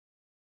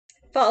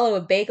Follow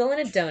a bagel and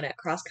a donut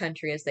cross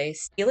country as they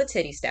steal a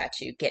titty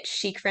statue, get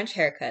chic French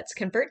haircuts,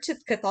 convert to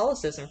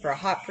Catholicism for a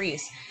hot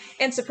priest,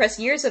 and suppress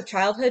years of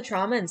childhood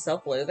trauma and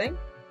self loathing?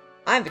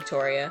 I'm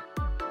Victoria.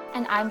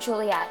 And I'm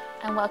Juliet,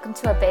 and welcome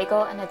to a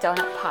Bagel and a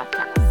Donut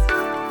podcast.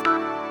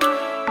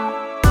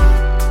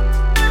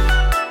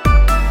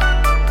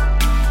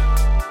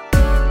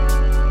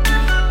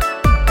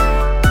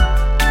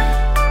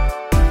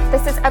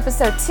 This is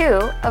episode 2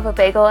 of a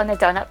Bagel and a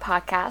Donut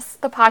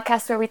podcast, the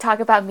podcast where we talk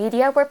about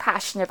media we're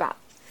passionate about.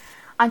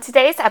 On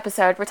today's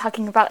episode, we're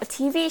talking about a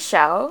TV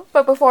show,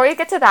 but before we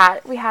get to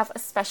that, we have a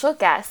special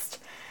guest.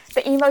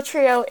 The emo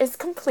trio is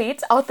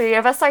complete. All three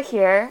of us are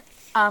here.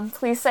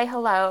 Please say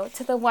hello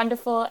to the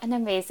wonderful and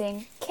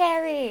amazing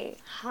Carrie.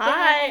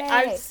 Hi, Yay.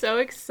 I'm so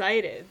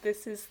excited.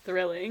 This is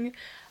thrilling.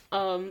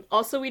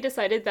 Also, we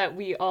decided that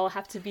we all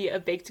have to be a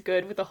baked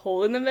good with a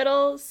hole in the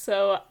middle,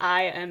 so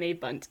I am a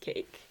bunt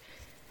cake.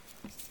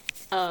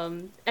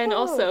 And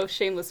also,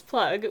 shameless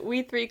plug,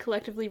 we three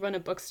collectively run a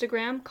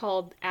bookstagram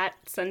called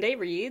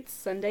 @SundayReads,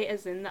 Sunday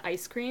as in the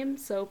ice cream,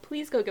 so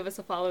please go give us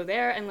a follow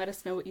there and let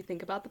us know what you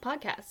think about the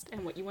podcast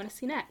and what you want to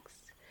see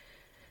next.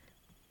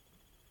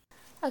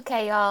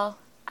 Okay, y'all.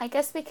 I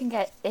guess we can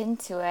get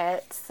into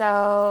it.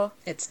 So,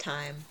 It's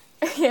time.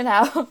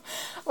 we're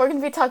going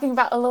to be talking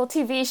about a little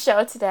TV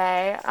show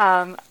today.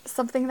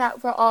 Something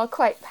that we're all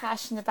quite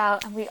passionate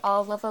about and we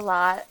all love a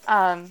lot.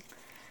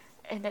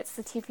 And it's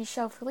the TV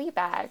show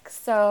Fleabag.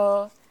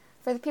 So,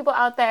 for the people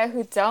out there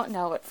who don't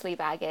know what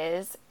Fleabag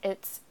is,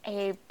 it's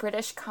a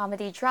British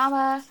comedy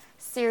drama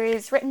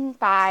series written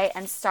by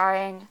and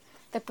starring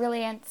the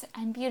brilliant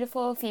and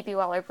beautiful Phoebe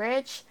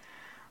Waller-Bridge.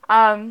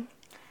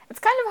 It's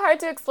kind of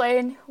hard to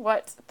explain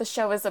what the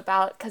show is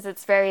about because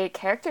it's very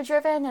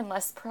character-driven and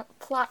less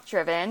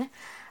plot-driven,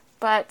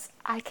 but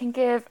I can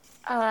give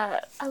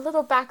a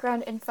little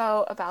background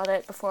info about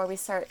it before we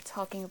start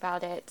talking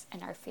about it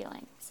and our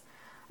feelings.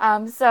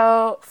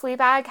 So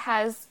Fleabag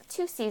has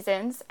 2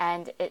 seasons,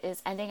 and it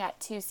is ending at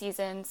 2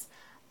 seasons.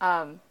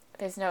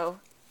 There's no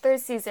 3rd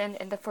season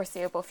in the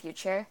foreseeable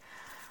future.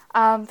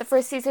 The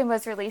first season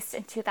was released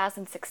in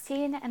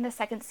 2016, and the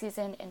second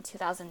season in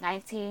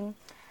 2019.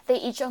 They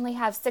each only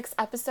have 6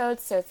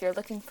 episodes, so if you're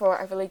looking for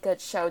a really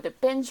good show to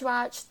binge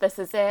watch, this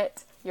is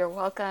it. You're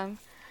welcome.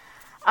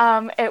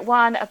 It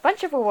won a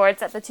bunch of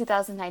awards at the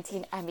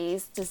 2019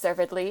 Emmys,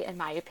 deservedly, in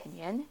my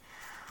opinion.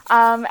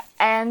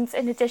 And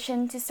in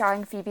addition to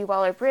starring Phoebe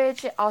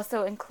Waller-Bridge, it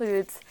also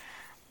includes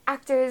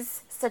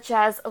actors such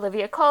as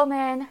Olivia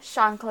Colman,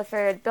 Sean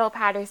Clifford, Bill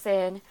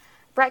Patterson,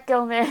 Brett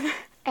Gilman,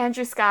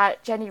 Andrew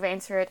Scott, Jenny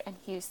Rainsford, and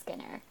Hugh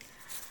Skinner.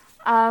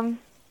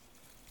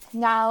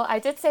 Now, I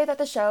did say that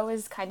the show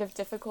is kind of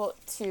difficult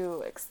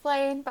to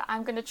explain, but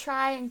I'm going to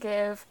try and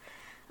give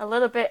a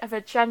little bit of a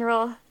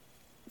general,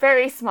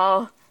 very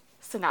small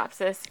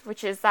synopsis,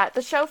 which is that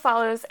the show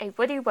follows a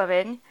witty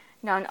woman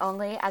known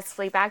only as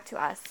Fleabag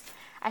to us,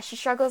 as she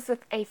struggles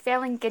with a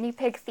failing guinea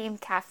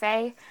pig-themed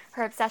cafe,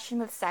 her obsession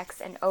with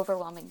sex, and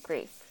overwhelming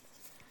grief.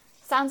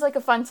 Sounds like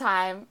a fun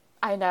time,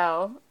 I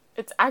know.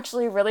 It's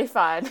actually really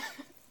fun.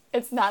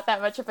 It's not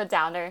that much of a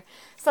downer.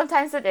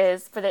 Sometimes it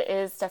is, but it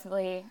is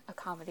definitely a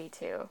comedy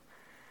too.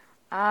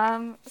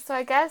 So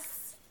I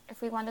guess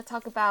if we want to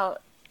talk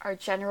about our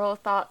general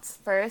thoughts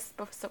first,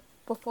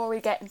 before we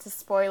get into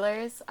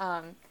spoilers,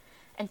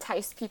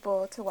 entice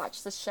people to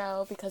watch the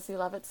show because we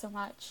love it so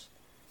much.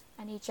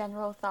 Any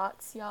general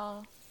thoughts,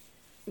 y'all?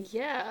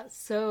 Yeah,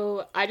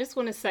 so I just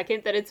want to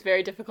second that it's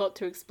very difficult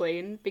to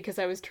explain because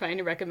I was trying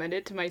to recommend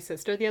it to my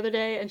sister the other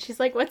day and she's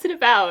like, "What's it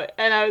about?"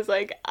 And I was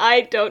like,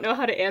 I don't know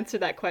how to answer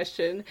that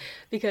question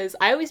because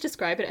I always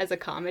describe it as a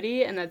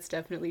comedy, and that's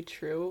definitely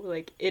true.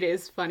 Like, it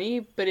is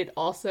funny, but it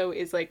also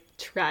is like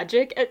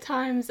tragic at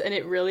times, and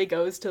it really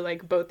goes to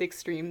like both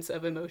extremes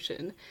of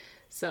emotion.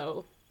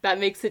 So that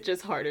makes it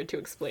just harder to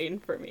explain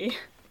for me.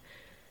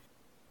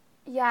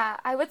 Yeah,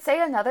 I would say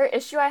another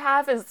issue I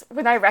have is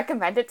when I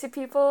recommend it to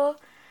people,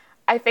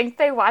 I think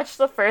they watch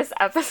the first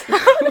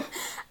episode,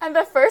 and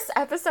the first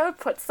episode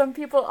puts some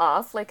people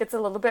off. Like, it's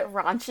a little bit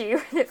raunchy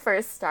when it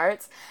first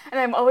starts, and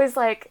I'm always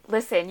like,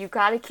 listen, you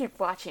gotta keep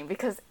watching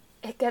because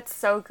it gets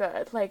so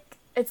good. Like,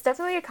 it's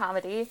definitely a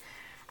comedy,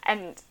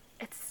 and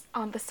it's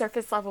on the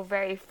surface level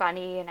very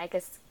funny, and I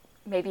guess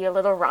maybe a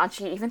little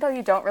raunchy, even though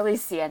you don't really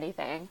see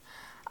anything.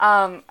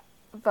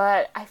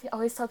 But I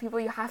always tell people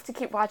you have to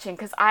keep watching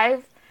because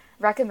I've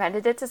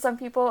recommended it to some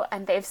people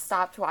and they've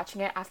stopped watching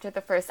it after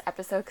the first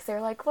episode because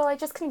they're like, well, I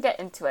just couldn't get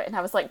into it. And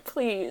I was like,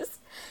 please,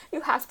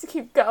 you have to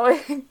keep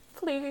going,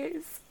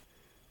 please.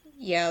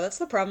 Yeah, that's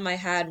the problem I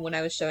had when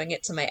I was showing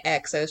it to my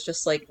ex. I was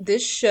just like,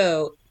 this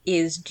show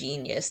is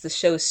genius. This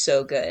show is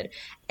so good.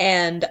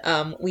 And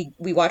we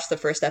watched the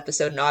first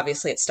episode, and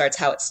obviously it starts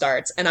how it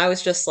starts. And I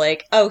was just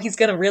like, oh, he's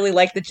gonna really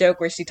like the joke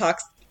where she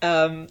talks.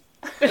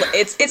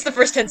 It's the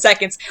first 10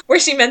 seconds where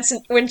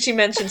when she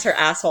mentions her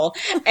asshole,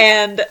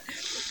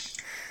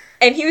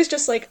 and he was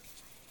just like,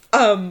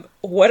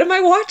 what am I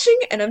watching?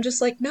 And I'm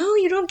just like, no,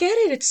 you don't get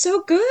it. It's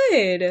so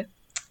good.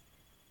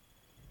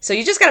 So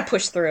you just gotta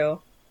push through.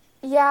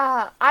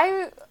 Yeah,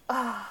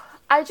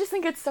 I just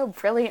think it's so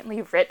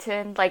brilliantly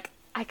written. Like,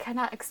 I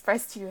cannot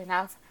express to you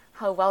enough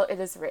how well it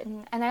is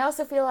written. And I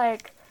also feel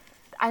like,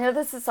 I know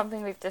this is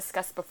something we've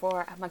discussed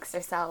before amongst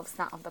ourselves,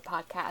 not on the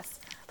podcast,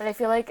 but I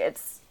feel like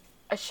it's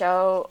a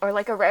show, or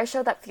like a rare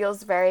show, that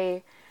feels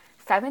very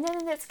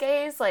feminine in its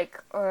gaze,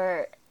 like,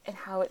 or in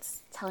how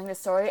it's telling the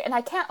story. And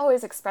I can't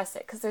always express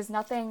it because there's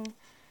nothing.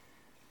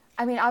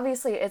 I mean,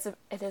 obviously, it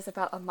is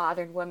about a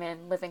modern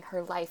woman living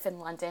her life in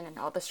London and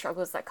all the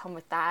struggles that come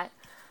with that.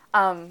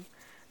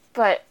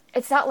 But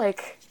it's not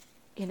like,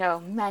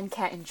 men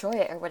can't enjoy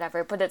it or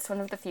whatever. But it's one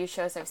of the few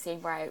shows I've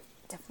seen where I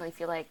definitely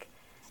feel like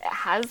it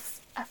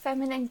has a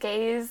feminine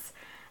gaze,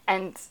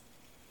 and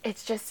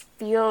it just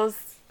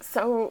feels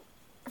so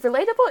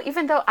relatable,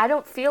 even though I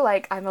don't feel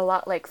like I'm a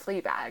lot like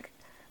Fleabag.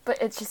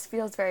 But it just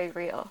feels very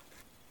real.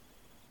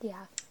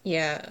 Yeah.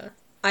 Yeah.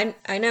 I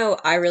know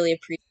I really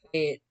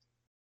appreciate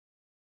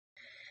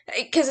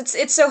because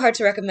it's so hard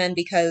to recommend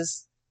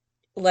because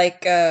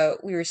like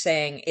we were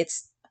saying,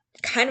 it's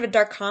kind of a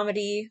dark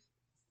comedy,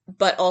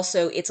 but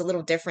also it's a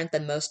little different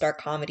than most dark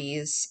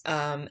comedies.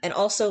 And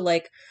also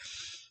like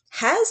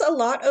has a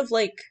lot of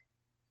like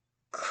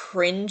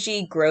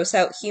cringy, gross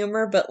out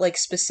humor, but like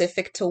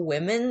specific to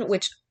women,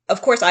 which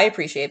of course I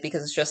appreciate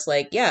because it's just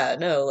like, yeah,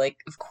 no, like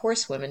of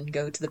course women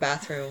go to the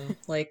bathroom,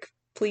 like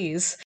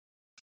please.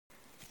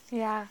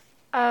 Yeah.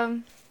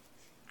 Um,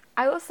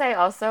 I will say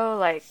also,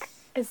 like,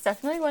 it's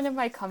definitely one of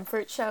my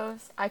comfort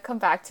shows. I come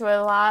back to it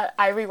a lot.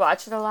 I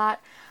rewatch it a lot.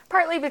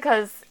 Partly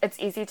because it's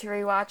easy to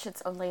rewatch.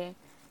 It's only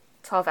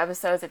 12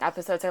 episodes, and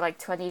episodes are like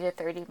 20 to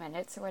 30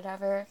 minutes or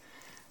whatever.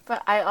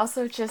 But I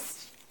also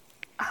just,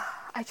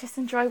 I just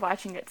enjoy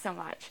watching it so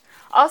much.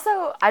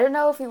 Also, I don't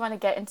know if we want to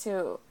get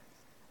into,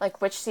 like,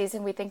 which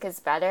season we think is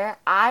better.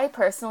 I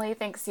personally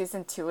think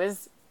season 2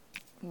 is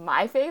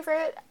my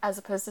favorite as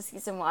opposed to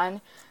season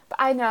 1. But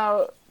I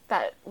know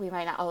that we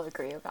might not all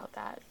agree about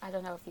that. I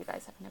don't know if you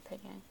guys have an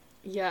opinion.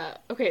 Yeah.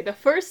 Okay, the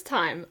first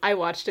time I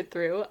watched it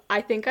through,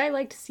 I think I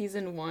liked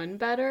season 1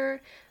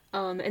 better.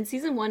 And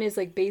season 1 is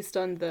like based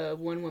on the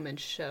One Woman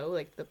Show,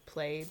 like the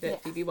play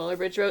that Phoebe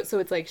Waller-Bridge wrote. So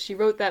it's like she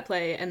wrote that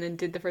play and then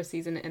did the first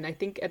season, and I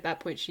think at that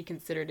point she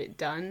considered it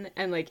done,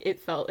 and like it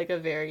felt like a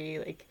very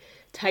like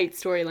tight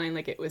storyline,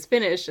 like it was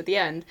finished at the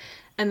end.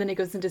 And then it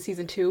goes into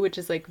season 2, which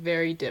is like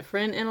very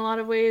different in a lot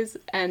of ways.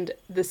 And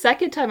the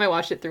second time I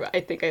watched it through, I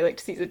think I liked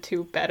season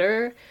 2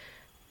 better.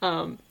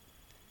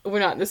 We're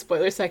not in the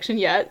spoiler section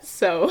yet,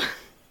 so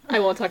I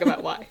won't talk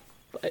about why.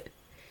 But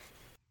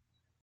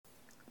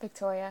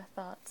Victoria,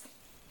 thoughts?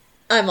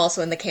 I'm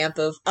also in the camp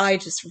of I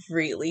just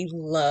really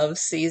love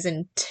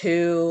season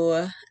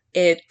 2.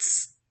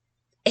 It's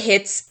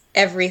hits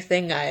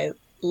everything I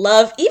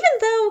love, even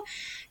though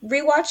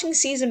rewatching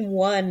season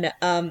 1,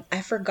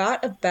 I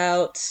forgot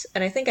about,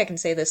 and I think I can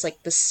say this,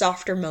 like the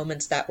softer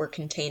moments that were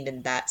contained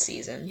in that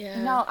season.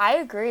 yeah. No, I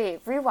agree.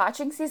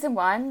 Rewatching season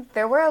 1,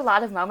 there were a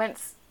lot of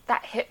moments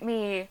that hit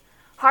me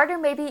harder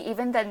maybe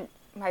even than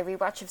my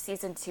rewatch of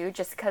season 2,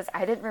 just because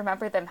I didn't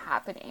remember them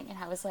happening. And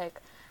I was like,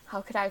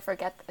 how could I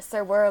forget this?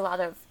 There were a lot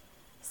of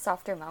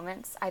softer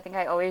moments. I think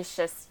I always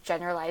just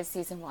generalize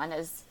season 1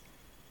 as,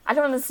 I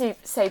don't want to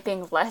say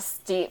being less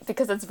deep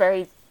because it's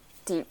very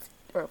deep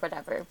or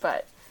whatever,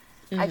 but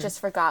I just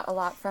forgot a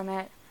lot from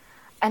it.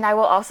 And I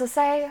will also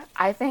say,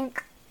 I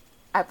think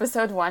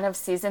episode 1 of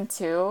season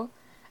 2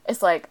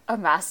 is like a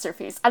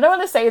masterpiece. I don't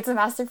want to say it's a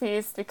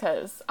masterpiece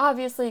because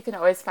obviously you can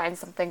always find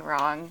something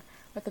wrong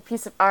with a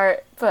piece of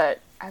art,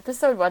 but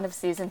episode 1 of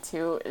season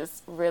 2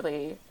 is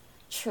really,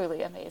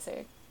 truly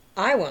amazing.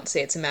 I won't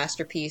say it's a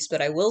masterpiece,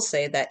 but I will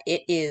say that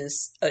it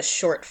is a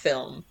short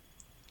film.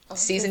 Oh,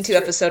 Season it's 2,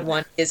 true. episode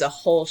 1 is a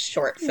whole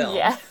short film.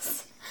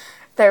 Yes.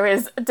 There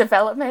is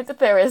development,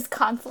 there is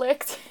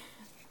conflict.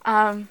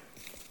 I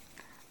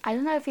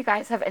don't know if you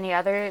guys have any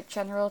other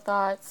general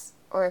thoughts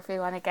or if we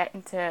want to get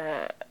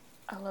into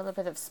a little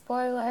bit of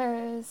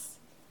spoilers.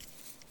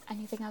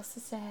 Anything else to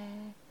say?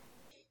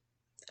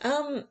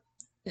 Um,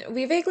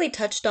 we vaguely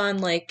touched on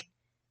like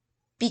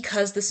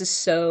because this is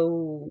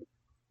so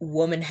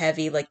woman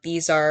heavy, like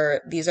these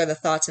are the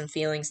thoughts and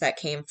feelings that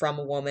came from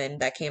a woman,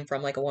 that came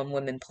from like a one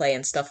woman play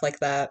and stuff like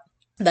that.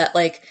 That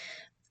like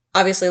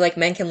obviously like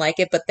men can like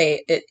it, but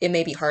it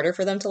may be harder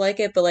for them to like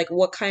it, but like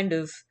what kind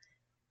of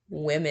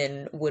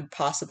women would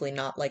possibly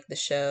not like the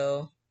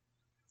show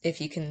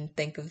if you can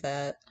think of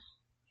that?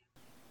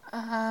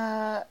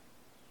 Uh,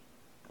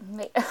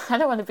 I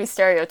don't want to be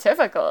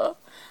stereotypical.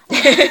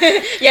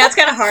 Yeah, it's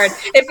kind of hard.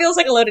 It feels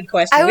like a loaded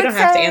question. I We would don't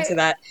have to answer say,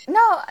 that. no,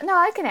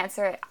 I can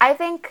answer it. I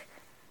think,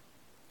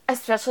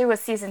 especially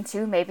with season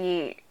 2,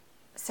 maybe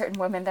certain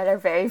women that are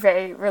very,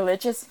 very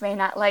religious may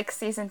not like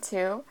season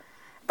 2.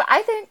 But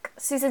I think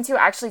season 2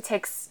 actually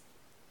takes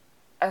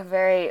a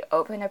very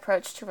open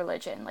approach to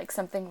religion, like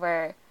something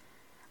where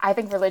I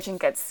think religion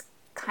gets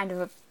kind of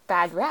a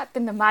bad rep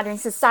in the modern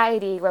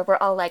society where we're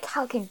all like,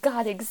 how can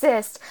God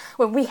exist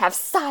when we have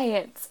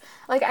science?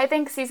 Like, I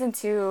think season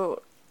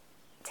 2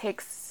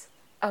 takes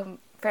a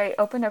very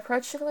open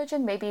approach to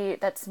religion. Maybe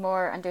that's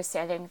more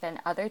understanding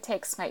than other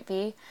takes might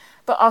be.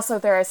 But also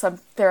there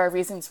are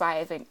reasons why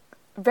I think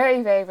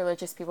very, very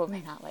religious people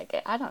may not like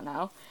it. I don't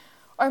know.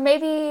 Or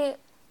maybe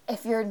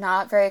if you're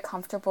not very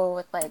comfortable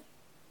with, like,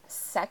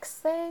 sex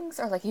things,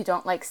 or, like, you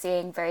don't like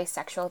seeing very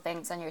sexual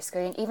things on your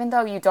screen, even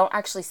though you don't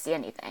actually see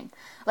anything.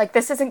 Like,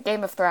 this isn't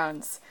Game of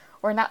Thrones.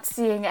 We're not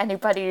seeing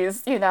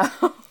anybody's, you know,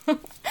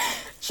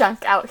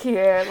 junk out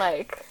here.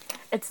 Like,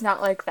 it's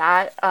not like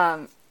that.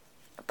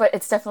 But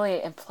it's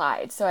definitely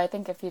implied. So I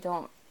think if you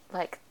don't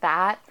like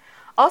that.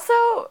 Also,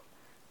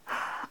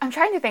 I'm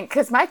trying to think,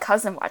 because my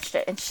cousin watched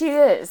it, and she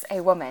is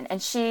a woman,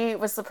 and she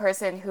was the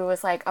person who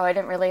was like, oh, I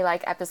didn't really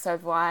like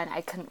episode 1.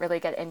 I couldn't really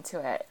get into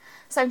it.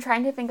 So I'm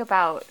trying to think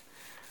about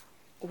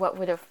what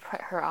would have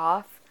put her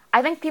off.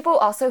 I think people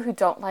also who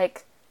don't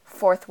like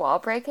fourth wall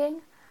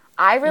breaking.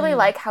 I really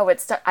like how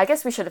it's I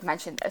guess we should have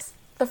mentioned this.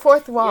 The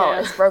fourth wall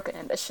is broken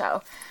in the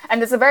show.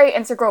 And it's a very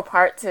integral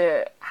part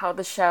to how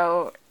the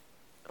show,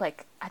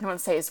 like, I don't want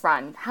to say is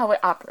run, how it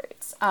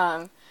operates.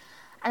 And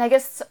I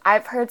guess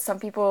I've heard some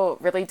people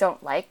really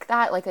don't like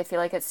that. Like, they feel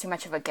like it's too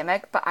much of a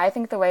gimmick. But I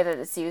think the way that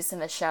it's used in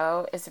the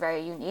show is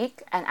very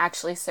unique and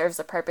actually serves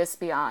a purpose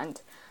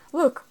beyond,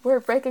 look, we're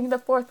breaking the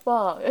fourth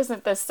wall.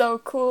 Isn't this so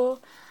cool?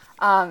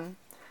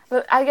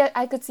 But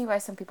I could see why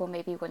some people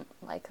maybe wouldn't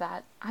like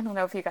that. I don't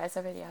know if you guys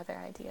have any other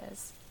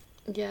ideas.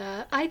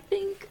 Yeah, I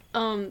think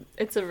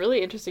it's a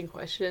really interesting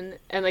question.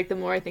 And, like, the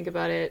more I think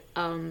about it,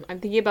 I'm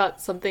thinking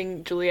about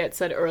something Juliet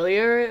said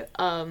earlier,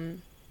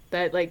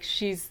 that, like,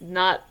 she's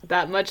not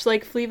that much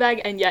like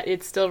Fleabag, and yet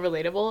it's still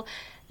relatable.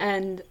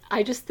 And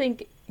I just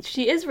think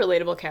she is a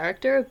relatable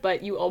character,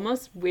 but you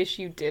almost wish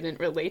you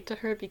didn't relate to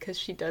her because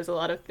she does a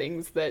lot of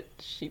things that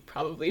she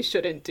probably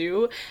shouldn't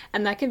do.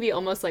 And that can be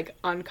almost, like,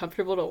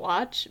 uncomfortable to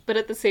watch. But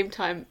at the same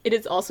time, it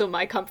is also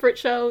my comfort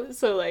show.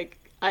 So, like,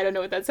 I don't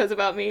know what that says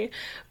about me.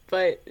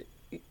 But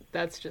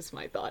that's just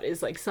my thought,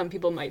 is, like, some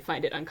people might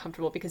find it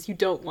uncomfortable because you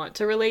don't want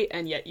to relate,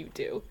 and yet you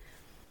do.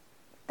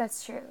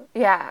 That's true.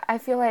 Yeah, I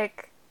feel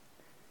like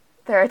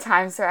there are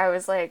times where I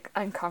was, like,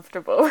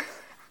 uncomfortable with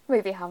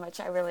maybe how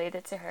much I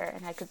related to her,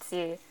 and I could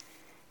see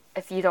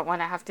if you don't want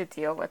to have to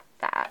deal with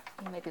that,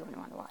 you maybe wouldn't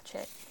want to watch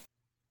it.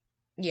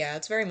 Yeah,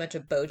 it's very much a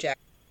BoJack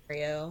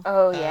scenario.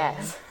 Oh,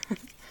 yes.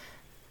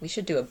 We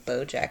should do a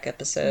BoJack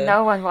episode.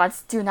 No one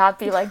wants to not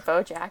be like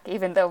BoJack,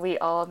 even though we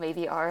all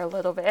maybe are a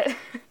little bit.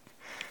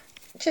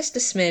 Just a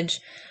smidge.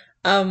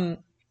 I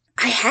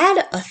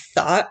had a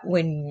thought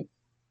when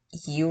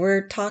you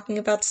were talking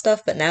about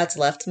stuff, but now it's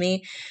left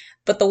me.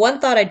 But the one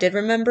thought I did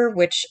remember,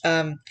 which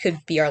could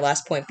be our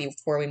last point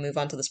before we move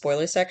on to the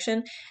spoiler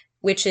section,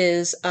 which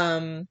is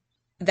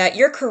that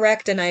you're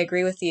correct, and I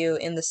agree with you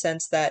in the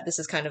sense that this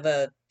is kind of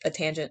a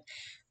tangent,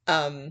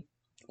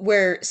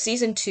 where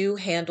season 2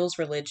 handles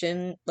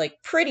religion, like,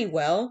 pretty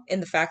well, in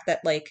the fact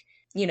that, like,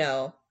 you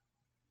know,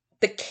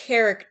 the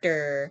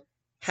character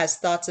has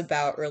thoughts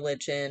about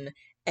religion,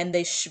 and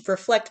they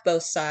reflect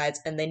both sides,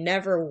 and they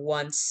never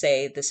once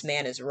say this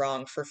man is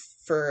wrong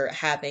for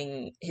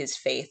having his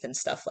faith and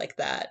stuff like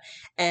that.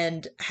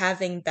 And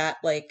having that,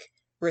 like,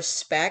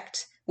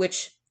 respect,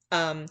 which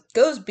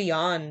goes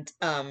beyond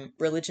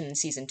religion in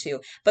season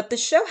 2, but the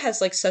show has,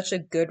 like, such a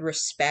good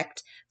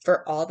respect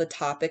for all the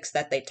topics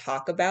that they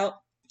talk about,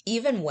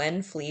 even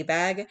when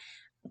Fleabag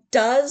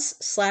does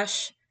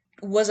slash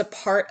was a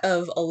part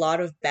of a lot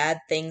of bad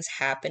things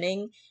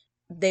happening.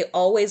 They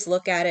always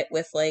look at it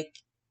with, like,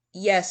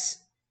 yes,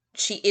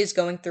 she is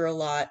going through a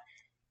lot.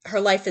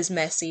 Her life is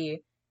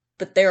messy,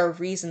 but there are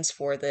reasons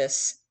for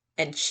this,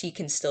 and she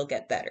can still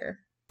get better.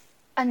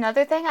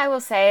 Another thing I will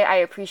say I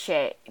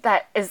appreciate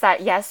that is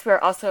that, yes,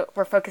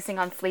 we're focusing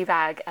on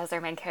Fleabag as our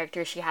main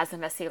character. She has a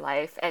messy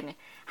life and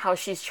how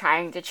she's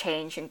trying to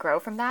change and grow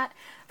from that.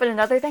 But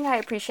another thing I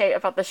appreciate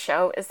about the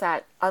show is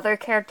that other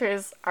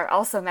characters are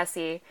also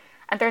messy,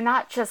 and they're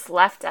not just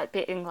left at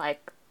being,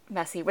 like,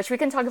 messy, which we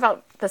can talk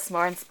about this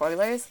more in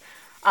spoilers.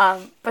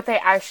 But they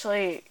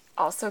actually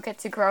also get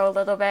to grow a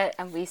little bit,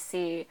 and we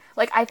see,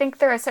 like, I think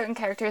there are certain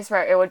characters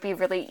where it would be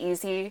really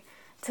easy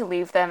to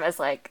leave them as,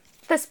 like,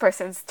 this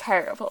person's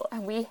terrible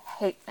and we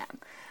hate them.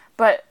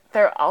 But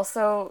they're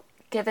also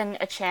given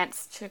a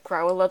chance to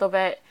grow a little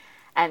bit,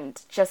 and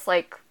just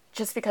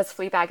because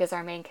Fleabag is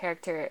our main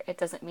character, it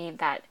doesn't mean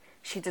that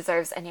she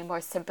deserves any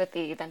more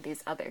sympathy than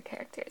these other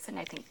characters, and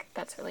I think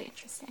that's really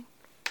interesting.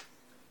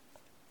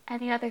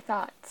 Any other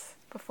thoughts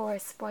before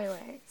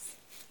spoilers?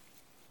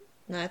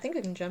 No, I think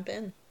we can jump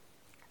in.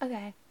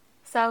 Okay.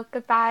 So,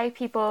 goodbye,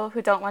 people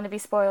who don't want to be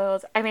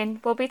spoiled. I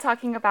mean, we'll be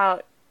talking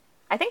about,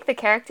 I think, the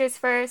characters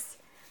first,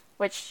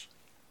 which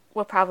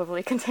will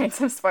probably contain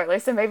some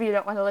spoilers, so maybe you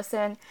don't want to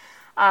listen.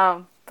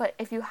 But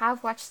if you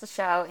have watched the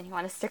show and you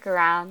want to stick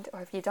around,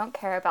 or if you don't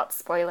care about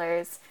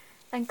spoilers,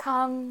 then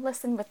come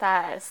listen with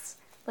us.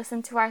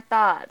 Listen to our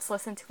thoughts.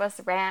 Listen to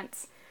us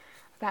rant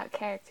about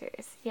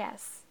characters.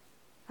 Yes.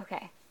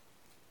 Okay.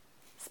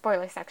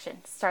 Spoiler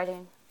section,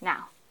 starting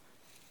now.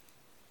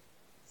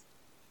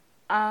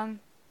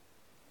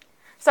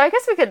 So I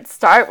guess we could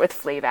start with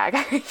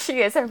Fleabag.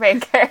 She is our main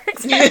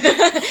character.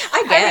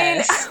 I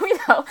guess. I mean,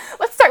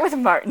 let's start with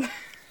Martin.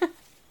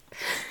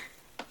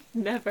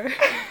 Never.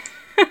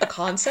 A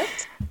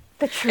concept?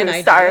 The true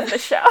star of the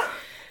show.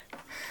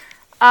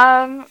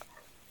 Um,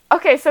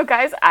 okay, so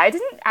guys, I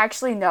didn't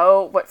actually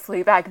know what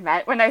Fleabag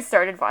meant when I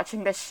started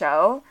watching this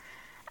show,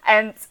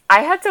 and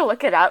I had to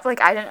look it up.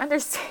 Like, I didn't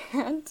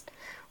understand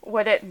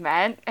what it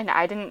meant, and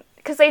I didn't,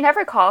 because they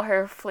never call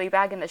her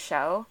Fleabag in the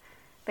show.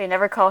 They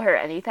never call her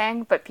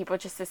anything, but people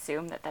just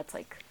assume that that's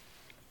like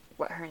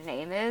what her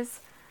name is.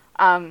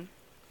 Um,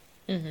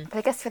 Hmm. but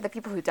I guess for the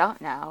people who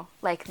don't know,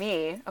 like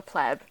me, a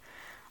pleb,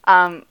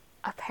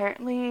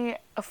 apparently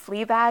a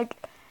Fleabag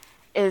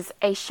is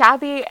a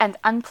shabby and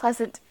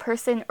unpleasant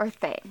person or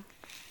thing,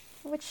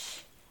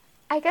 which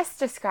I guess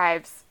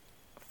describes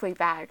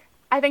Fleabag.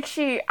 I think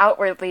she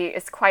outwardly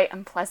is quite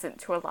unpleasant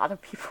to a lot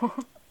of people.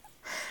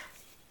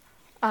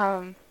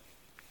 um,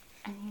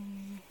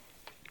 any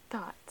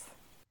thoughts?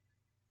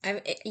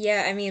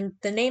 Yeah, I mean,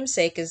 the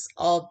namesake is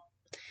all,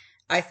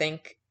 I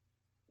think,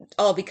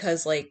 all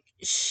because like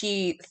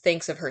she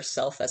thinks of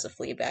herself as a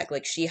flea bag.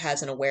 Like she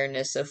has an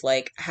awareness of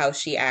like how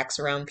she acts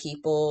around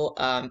people,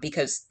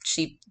 because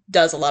she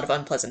does a lot of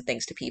unpleasant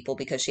things to people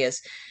because she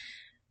has,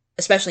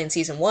 especially in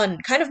season one,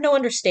 kind of no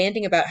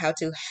understanding about how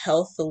to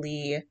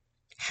healthily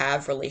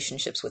have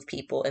relationships with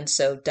people, and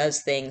so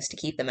does things to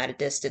keep them at a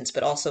distance,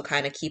 but also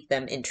kind of keep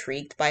them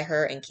intrigued by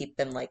her and keep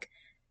them like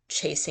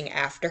chasing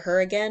after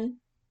her again.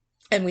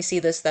 And we see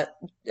this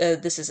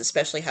is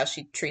especially how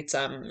she treats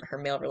her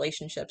male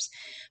relationships.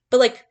 But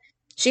like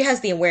she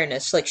has the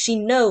awareness, like she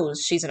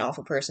knows she's an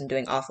awful person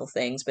doing awful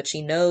things, but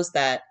she knows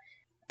that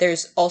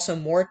there's also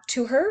more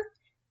to her.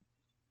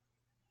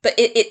 But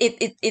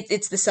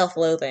it's the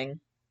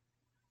self-loathing.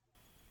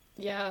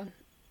 Yeah,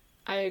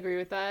 I agree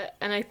with that.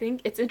 And I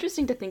think it's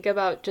interesting to think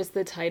about just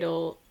the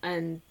title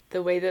and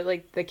the way that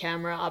like the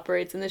camera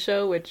operates in the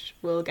show, which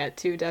we'll get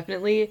to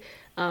definitely.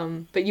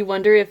 But you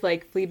wonder if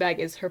like Fleabag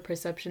is her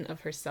perception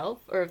of herself,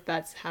 or if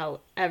that's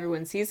how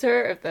everyone sees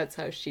her, or if that's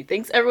how she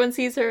thinks everyone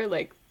sees her.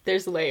 Like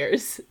there's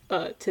layers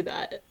to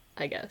that,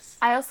 I guess.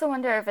 I also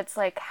wonder if it's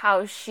like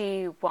how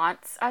she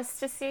wants us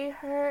to see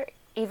her,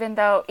 even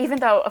though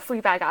a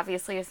Fleabag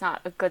obviously is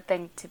not a good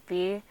thing to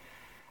be,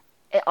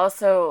 it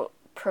also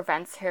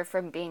prevents her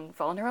from being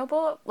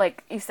vulnerable.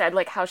 Like you said,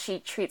 like how she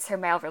treats her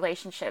male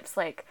relationships,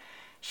 like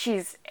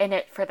she's in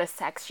it for the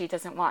sex. She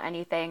doesn't want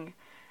anything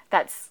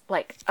that's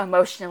like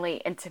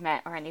emotionally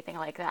intimate or anything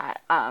like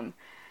that. And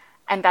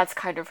that's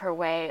kind of her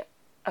way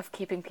of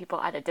keeping people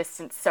at a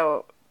distance.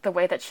 So the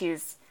way that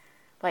she's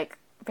like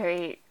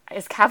very,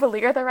 is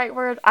cavalier the right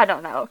word? I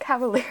don't know.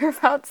 Cavalier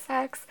about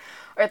sex,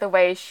 or the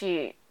way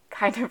she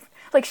kind of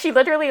like she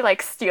literally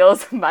like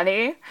steals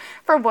money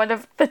from one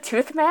of the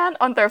tooth man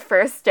on their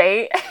first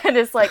date and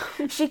is like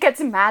she gets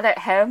mad at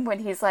him when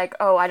he's like,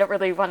 oh, I don't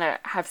really want to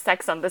have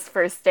sex on this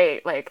first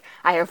date, like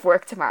I have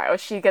work tomorrow.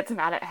 She gets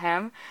mad at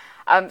him.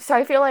 So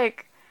I feel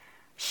like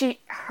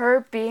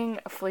her being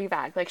a flea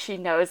bag, like she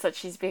knows that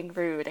she's being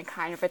rude and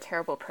kind of a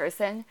terrible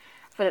person,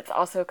 but it's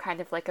also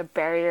kind of like a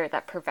barrier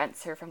that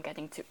prevents her from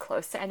getting too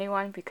close to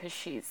anyone because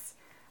she's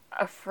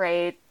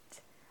afraid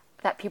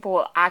that people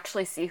will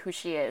actually see who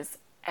she is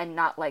and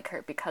not like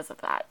her because of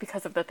that,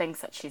 because of the things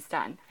that she's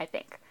done, I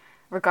think,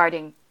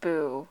 regarding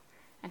Boo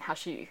and how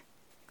she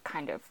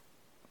kind of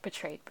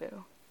betrayed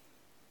Boo.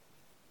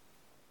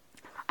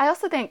 I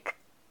also think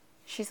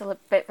she's a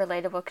bit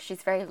relatable because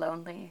she's very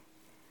lonely.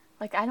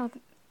 Like, I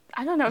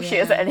don't know if she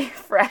has Yeah. any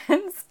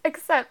friends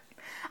except,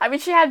 I mean,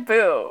 she had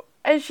Boo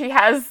and she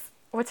has,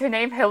 what's her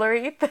name,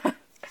 Hillary, the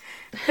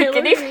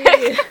guinea pig.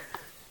 Hillary.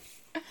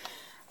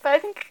 But I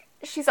think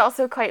she's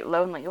also quite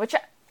lonely, which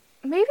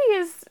maybe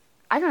is,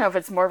 I don't know if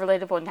it's more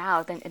relatable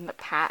now than in the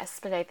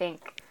past, but I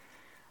think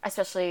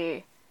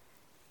especially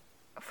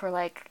for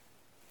like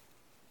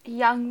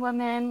young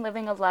women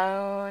living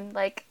alone,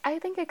 like I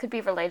think it could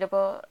be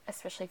relatable,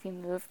 especially if you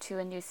move to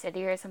a new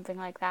city or something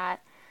like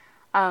that.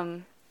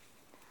 Um,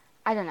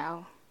 I don't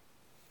know.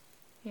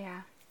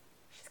 Yeah.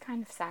 She's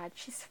kind of sad.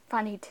 She's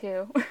funny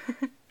too.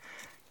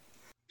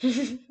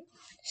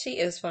 She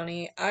is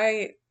funny.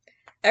 I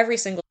every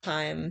single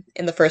time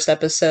in the first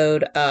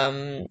episode,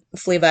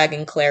 Fleabag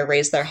and Claire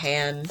raise their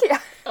hand Yeah.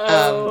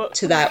 Oh,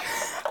 to that.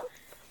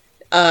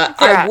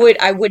 Yeah.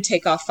 I would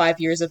take off 5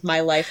 years of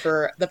my life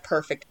for the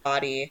perfect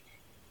body,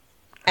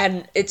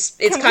 and it's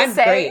Can we kind of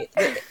say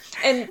great.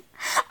 And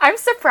I'm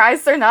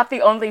surprised they're not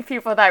the only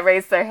people that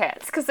raised their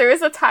hands because there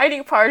is a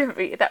tiny part of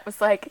me that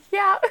was like,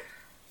 yeah.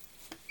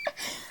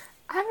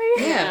 I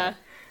mean, yeah,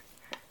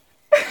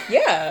 yeah.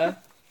 yeah,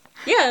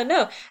 yeah,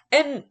 no.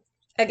 And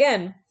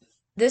again,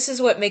 this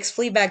is what makes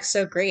Fleabag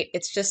so great.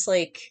 It's just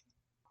like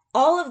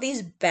all of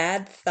these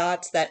bad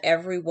thoughts that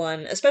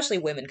everyone, especially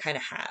women, kind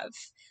of have,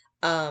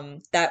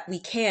 that we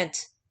can't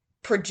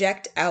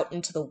project out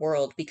into the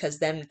world because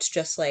then it's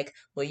just like,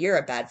 well, you're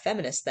a bad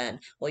feminist then.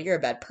 Well, you're a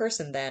bad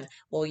person then.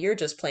 Well, you're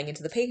just playing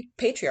into the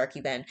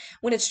patriarchy then.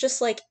 When it's just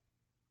like,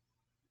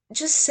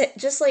 just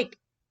like,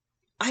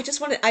 I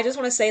just want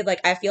to say like,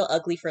 I feel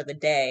ugly for the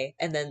day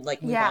and then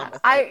like move yeah. on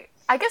with it.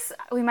 I guess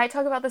we might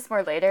talk about this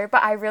more later,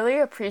 but I really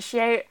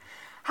appreciate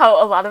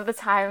how a lot of the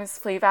times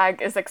Fleabag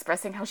is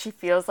expressing how she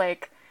feels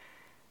like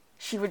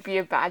she would be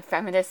a bad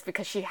feminist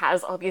because she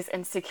has all these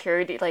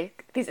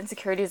these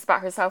insecurities about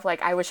herself, like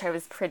I wish I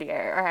was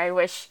prettier, or I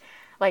wish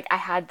like I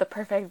had the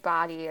perfect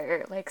body,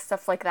 or like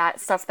stuff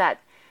that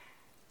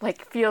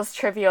like feels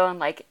trivial, and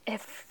like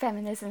if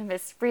feminism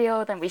is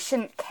real then we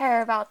shouldn't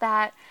care about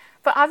that.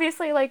 But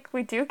obviously like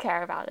we do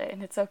care about it,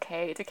 and it's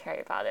okay to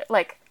care about it.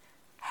 Like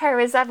hair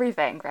is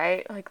everything,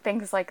 right? Like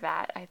things like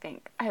that.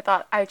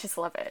 I just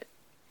love it.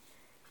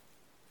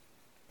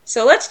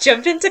 So let's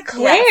jump into Yes,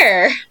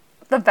 Claire.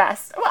 the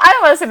best. Well, I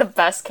don't want to say the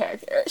best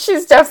character.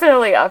 She's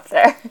definitely up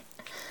there.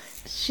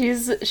 She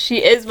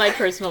is my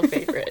personal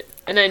favorite,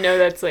 and I know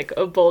that's like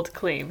a bold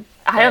claim,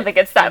 I don't but think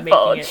it's I'm that making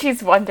bold. it.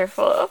 She's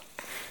wonderful.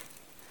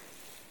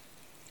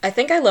 I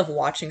think I love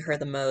watching her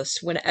the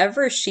most.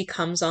 Whenever she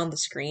comes on the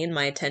screen,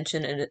 my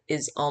attention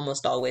is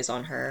almost always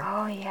on her.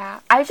 Oh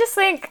yeah. I just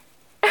think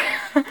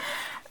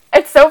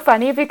it's so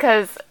funny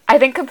because I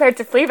think compared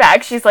to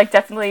Fleabag, she's like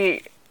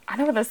definitely, I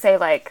don't want to say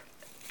like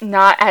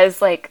not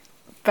as like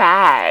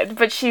bad,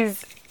 but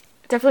she's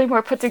definitely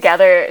more put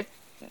together,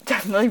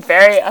 definitely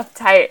very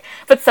uptight,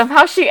 but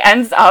somehow she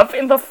ends up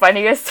in the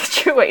funniest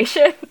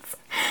situations.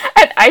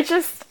 And I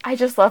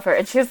just love her,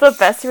 and she has the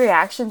best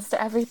reactions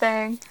to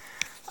everything.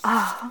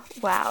 Oh,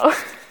 wow.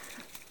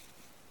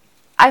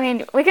 I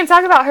mean, we can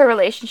talk about her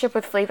relationship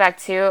with Fleabag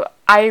too.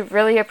 I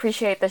really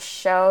appreciate this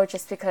show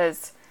just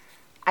because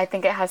I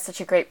think it has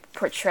such a great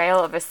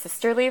portrayal of a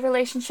sisterly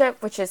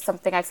relationship, which is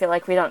something I feel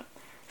like we don't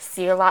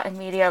see a lot in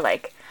media.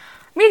 Like,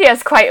 media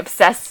is quite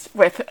obsessed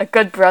with a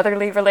good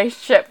brotherly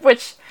relationship,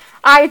 which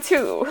I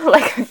too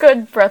like a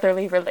good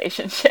brotherly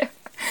relationship.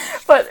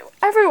 But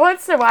every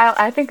once in a while,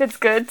 I think it's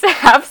good to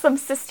have some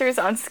sisters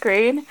on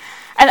screen.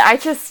 And I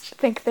just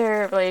think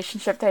their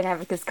relationship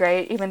dynamic is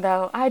great, even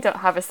though I don't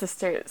have a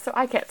sister, so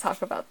I can't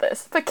talk about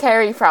this. But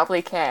Carrie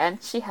probably can.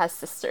 She has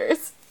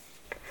sisters.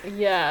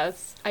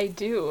 Yes, I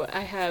do.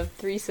 I have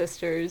three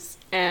sisters,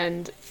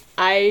 and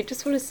I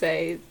just want to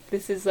say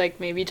this is like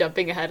maybe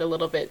jumping ahead a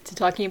little bit to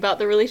talking about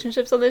the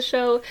relationships on this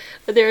show,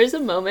 but there is a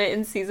moment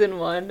in season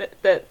one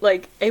that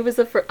like it was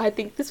I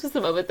think this was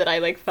the moment that I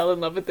like fell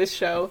in love with this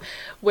show,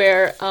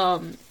 where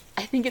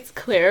I think it's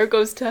Claire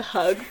goes to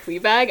hug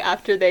Fleabag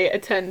after they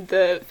attend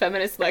the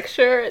feminist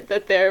lecture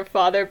that their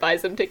father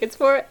buys them tickets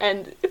for,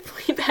 and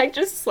Fleabag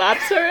just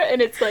slaps her,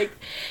 and it's like,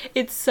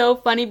 it's so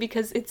funny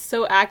because it's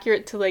so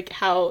accurate to like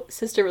how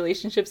sister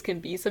relationships can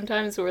be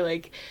sometimes, where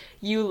like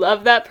you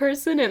love that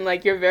person and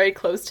like you're very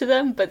close to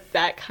them, but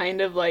that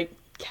kind of like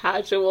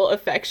casual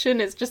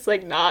affection is just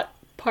like not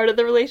part of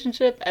the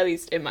relationship, at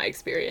least in my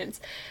experience.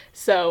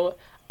 So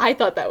I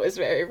thought that was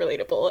very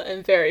relatable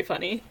and very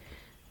funny.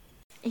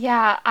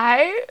 Yeah,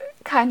 I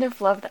kind of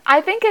love that.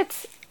 I think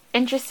it's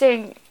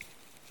interesting.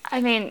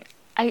 I mean,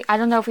 I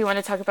don't know if we want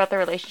to talk about the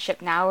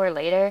relationship now or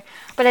later,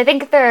 but I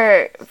think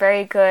they're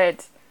very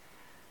good.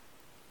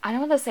 I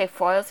don't want to say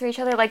foils for each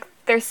other. Like,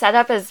 they're set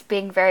up as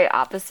being very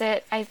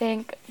opposite, I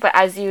think. But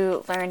as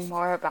you learn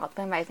more about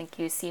them, I think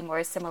you see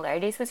more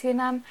similarities between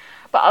them.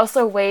 But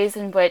also ways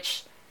in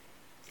which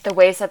the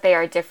ways that they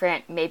are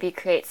different maybe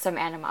create some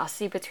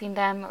animosity between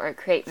them, or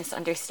create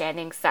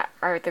misunderstandings that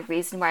are the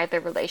reason why the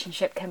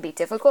relationship can be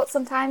difficult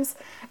sometimes,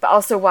 but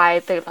also why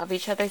they love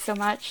each other so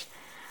much.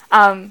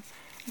 Um,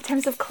 in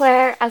terms of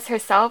Claire as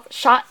herself,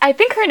 Sean, I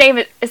think her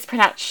name is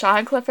pronounced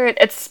Sean Clifford.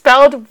 It's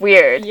spelled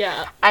weird.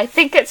 Yeah. I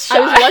think it's I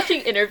Sean. was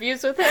watching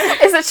interviews with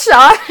her. Is it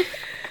Sean?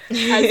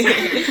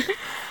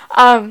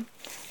 As,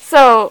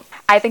 So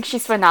I think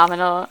she's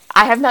phenomenal.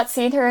 I have not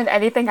seen her in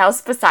anything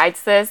else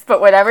besides this, but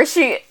whatever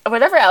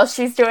else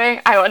she's doing,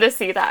 I want to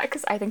see that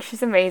because I think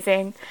she's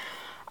amazing.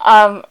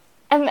 And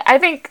I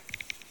think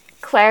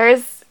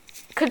Claire's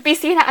could be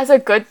seen as a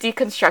good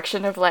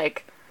deconstruction of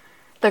like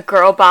the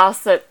girl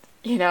boss that,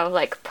 you know,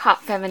 like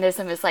pop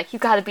feminism is like, you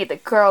gotta be the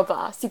girl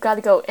boss, you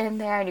gotta go in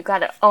there and you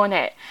gotta own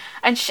it.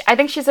 And I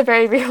think she's a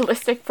very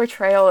realistic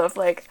portrayal of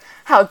like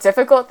how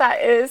difficult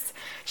that is.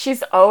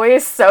 She's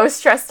always so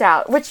stressed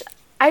out, which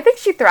I think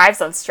she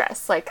thrives on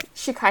stress. Like,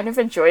 she kind of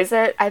enjoys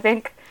it. I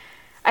think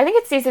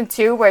it's season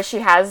 2 where she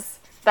has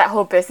that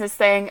whole business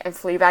thing and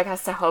Fleabag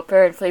has to help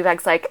her, and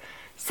Fleabag's like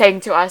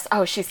saying to us,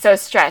 oh, she's so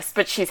stressed,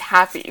 but she's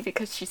happy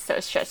because she's so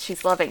stressed.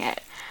 She's loving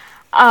it.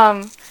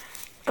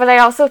 But I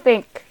also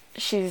think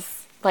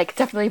she's like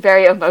definitely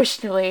very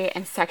emotionally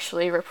and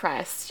sexually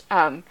repressed.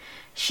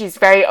 She's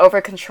very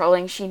over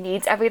controlling. She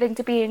needs everything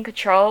to be in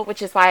control,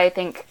 which is why I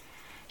think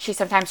she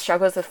sometimes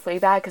struggles with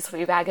Fleabag, because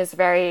Fleabag is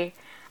very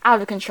out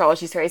of control.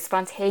 She's very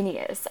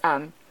spontaneous.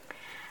 And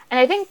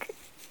I think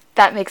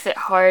that makes it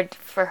hard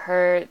for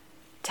her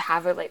to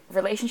have a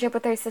relationship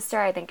with her sister.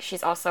 I think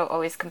she's also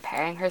always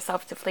comparing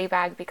herself to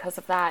Fleabag because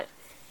of that.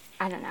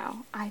 I don't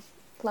know. I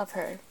love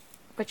her,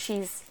 but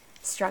she's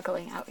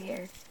struggling out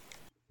here.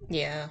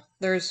 Yeah,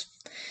 there's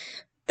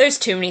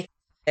too many things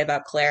to say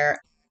about Claire.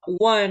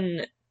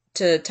 One,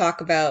 to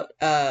talk about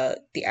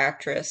the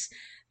actress.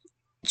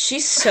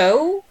 She's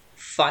so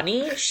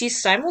funny.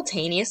 She's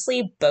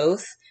simultaneously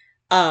both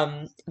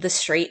the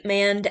straight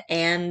man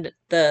and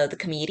the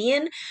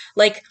comedian.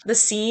 Like the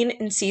scene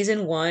in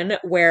season 1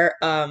 where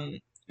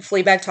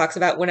Fleabag talks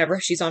about whenever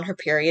she's on her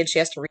period, she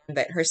has to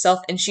reinvent herself,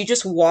 and she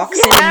just walks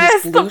in this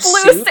Yes, the blue blue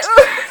suit. suit.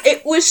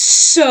 It was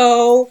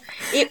so,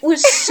 it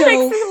was It makes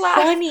so me laugh.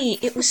 funny.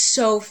 It was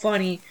so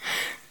funny.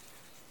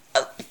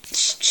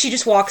 She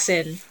just walks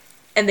in,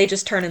 and they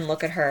just turn and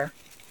look at her,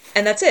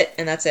 and that's it,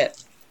 and that's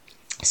it.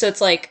 So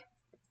it's like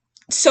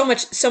so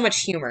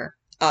much humor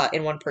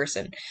in one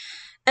person.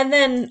 And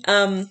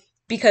then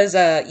because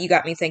you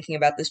got me thinking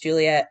about this,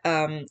 Juliet.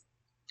 I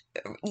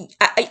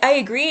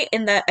agree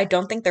in that I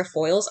don't think they're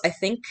foils. I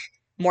think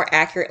more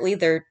accurately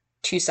they're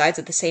two sides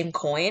of the same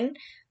coin.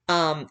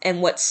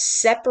 And what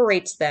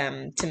separates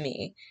them to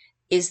me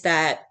is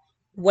that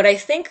what I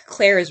think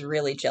Claire is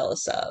really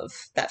jealous of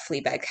that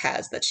Fleabag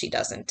has that she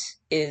doesn't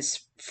is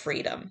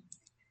freedom.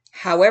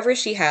 However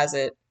she has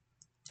it,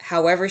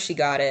 however she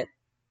got it,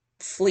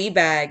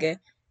 Fleabag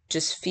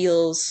just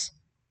feels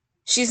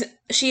she's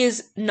she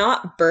is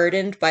not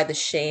burdened by the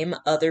shame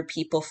other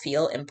people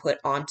feel and put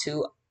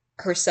onto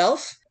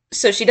herself.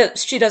 So she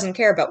doesn't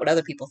care about what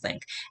other people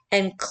think.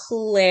 And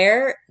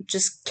Claire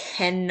just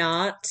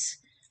cannot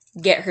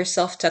get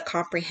herself to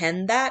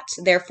comprehend that.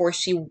 Therefore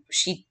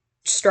she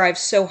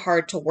strives so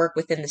hard to work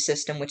within the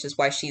system, which is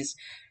why she's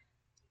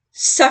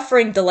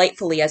suffering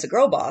delightfully as a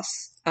girl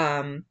boss.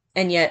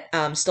 And yet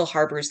still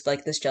harbors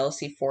like this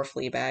jealousy for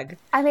Fleabag.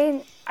 I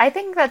mean, I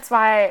think that's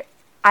why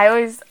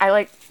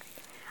I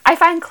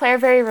find Claire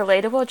very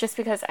relatable just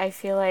because I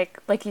feel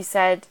like you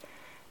said,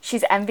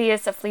 she's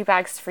envious of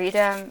Fleabag's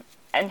freedom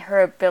and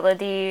her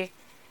ability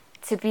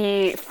to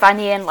be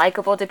funny and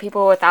likable to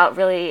people without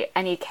really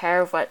any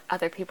care of what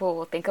other people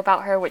will think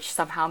about her, which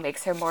somehow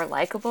makes her more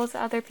likable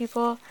to other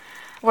people.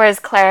 Whereas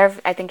Claire,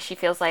 I think she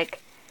feels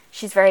like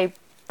she's very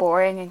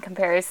boring in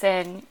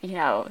comparison. You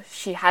know,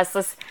 she has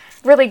this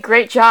really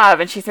great job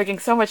and she's making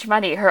so much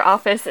money. Her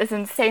office is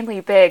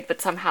insanely big,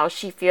 but somehow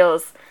she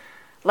feels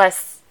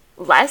less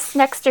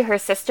next to her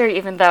sister,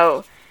 even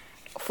though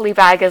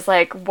Fleabag is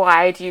like,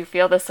 why do you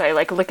feel this way?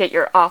 Like, look at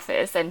your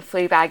office. And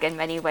Fleabag, in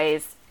many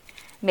ways,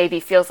 maybe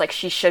feels like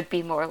she should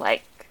be more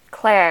like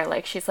Claire.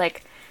 Like, she's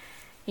like,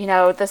 you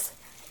know, this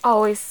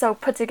always so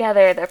put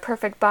together, the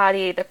perfect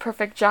body, the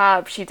perfect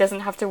job. She doesn't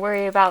have to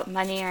worry about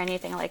money or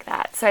anything like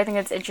that. So I think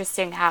it's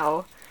interesting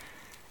how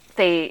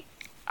they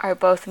are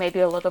both maybe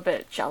a little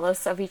bit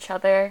jealous of each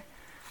other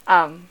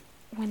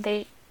when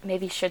they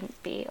maybe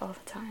shouldn't be all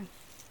the time.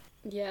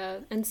 Yeah,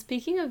 and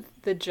speaking of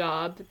the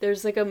job,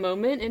 there's like a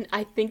moment in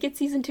I think it's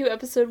season 2,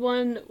 episode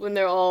 1, when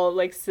they're all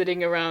like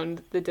sitting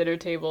around the dinner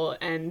table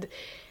and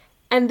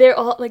they're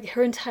all like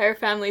her entire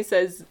family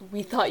says,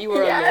 "We thought you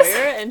were a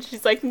lawyer," and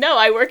she's like, "No,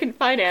 I work in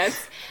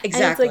finance."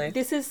 Exactly. And it's like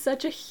this is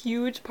such a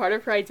huge part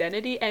of her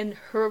identity, and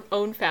her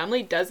own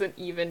family doesn't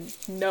even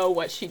know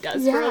what she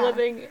does for a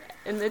living.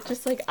 And it's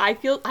just like I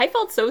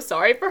felt so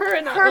sorry for her.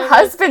 In that Her moment.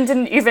 husband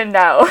didn't even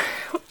know.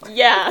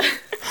 Yeah.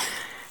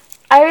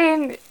 I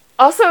mean,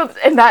 also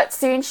in that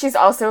scene, she's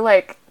also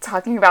like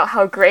talking about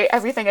how great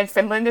everything in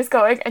Finland is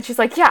going, and she's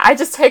like, "Yeah, I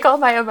just take all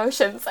my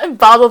emotions and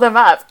bottle them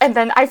up, and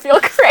then I feel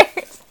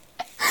great."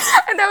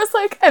 And I was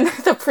like, and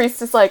the priest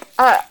is like,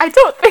 I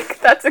don't think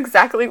that's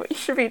exactly what you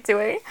should be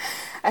doing.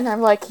 And I'm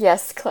like,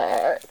 yes,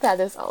 Claire, that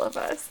is all of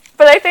us.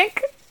 But I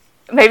think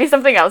maybe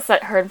something else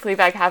that her and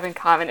Fleabag have in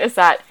common is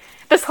that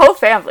this whole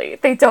family,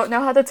 they don't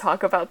know how to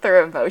talk about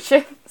their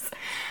emotions.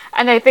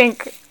 And I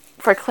think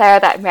for Claire,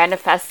 that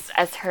manifests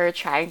as her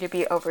trying to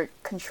be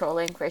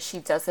over-controlling, where she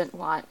doesn't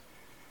want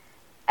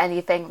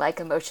anything like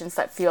emotions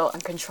that feel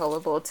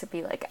uncontrollable to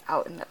be like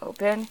out in the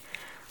open.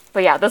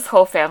 But yeah, this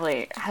whole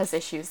family has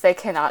issues. They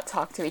cannot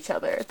talk to each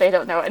other. They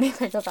don't know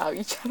anything about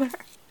each other.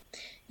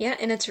 Yeah,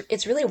 and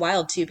it's really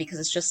wild too because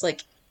it's just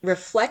like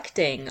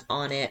reflecting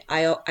on it.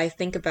 I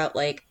think about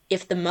like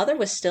if the mother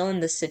was still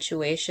in this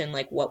situation,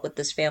 like what would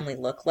this family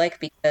look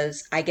like?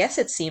 Because I guess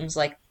it seems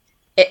like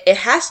it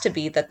has to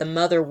be that the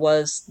mother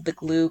was the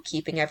glue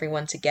keeping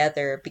everyone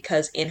together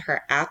because in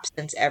her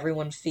absence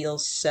everyone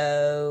feels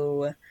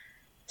so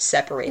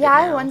separated Yeah,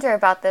 I now. wonder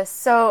about this.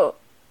 So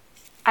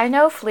I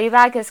know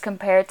Fleabag is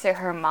compared to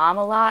her mom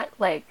a lot.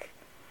 Like,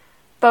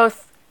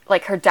 both,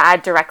 like, her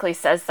dad directly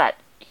says that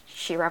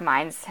she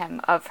reminds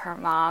him of her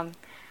mom.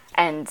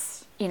 And,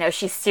 you know,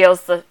 she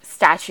steals the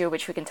statue,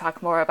 which we can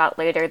talk more about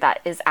later, that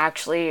is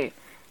actually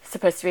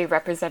supposed to be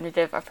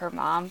representative of her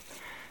mom.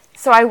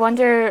 So I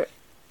wonder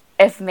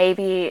if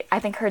maybe, I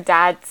think her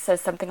dad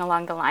says something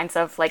along the lines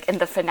of, like, in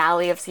the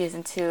finale of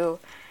season 2,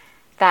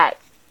 that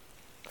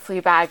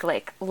Fleabag,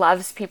 like,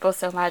 loves people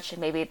so much, and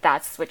maybe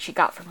that's what she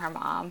got from her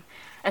mom.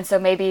 And so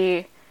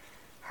maybe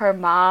her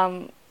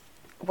mom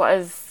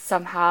was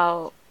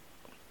somehow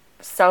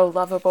so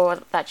lovable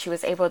that she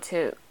was able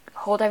to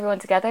hold everyone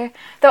together.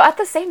 Though at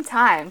the same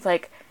time,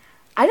 like,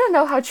 I don't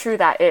know how true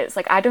that is.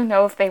 Like, I don't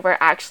know if they were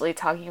actually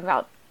talking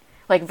about,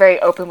 like, very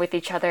open with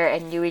each other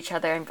and knew each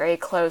other and very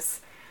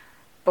close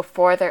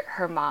before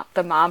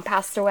the mom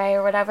passed away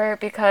or whatever.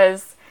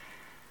 Because,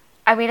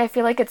 I mean, I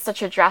feel like it's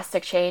such a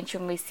drastic change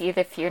when we see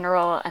the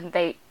funeral and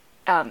they,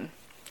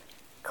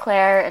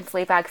 Claire and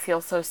Fleabag feel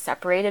so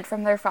separated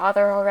from their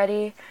father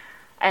already.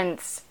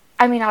 And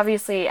I mean,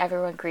 obviously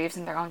everyone grieves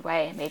in their own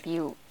way, and maybe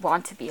you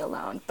want to be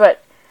alone,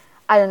 but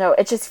I don't know,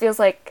 it just feels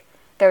like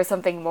there was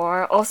something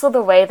more. Also,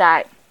 the way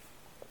that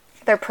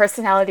their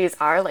personalities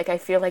are, like, I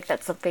feel like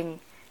that's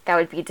something that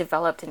would be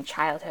developed in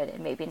childhood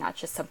and maybe not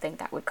just something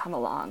that would come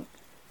along,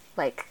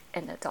 like,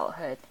 in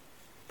adulthood.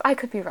 But I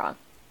could be wrong.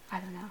 I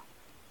don't know.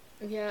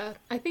 Yeah,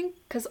 I think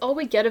because all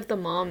we get of the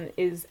mom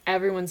is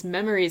everyone's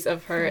memories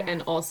of her Yeah.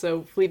 and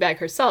also Fleabag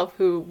herself,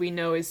 who we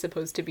know is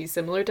supposed to be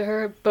similar to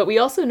her. But we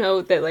also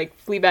know that, like,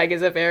 Fleabag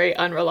is a very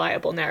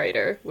unreliable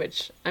narrator,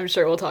 which I'm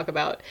sure we'll talk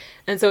about.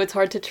 And so it's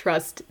hard to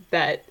trust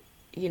that,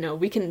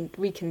 we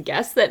can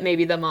guess that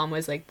maybe the mom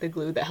was, like, the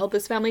glue that held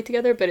this family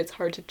together, but it's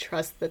hard to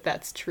trust that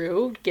that's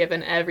true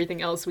given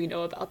everything else we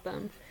know about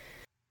them.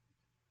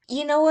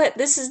 You know what?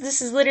 This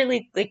is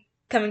literally like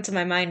coming to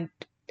my mind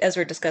as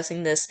we're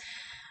discussing this.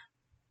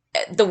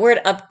 The word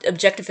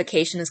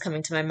objectification is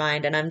coming to my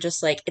mind, and I'm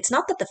just like, it's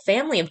not that the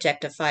family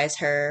objectifies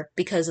her,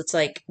 because it's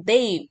like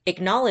they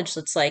acknowledge,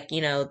 it's like,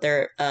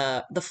 their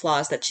the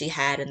flaws that she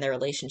had in their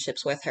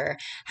relationships with her.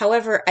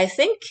 However, I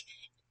think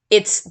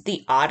it's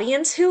the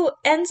audience who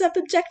ends up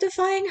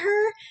objectifying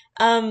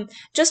her.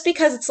 Just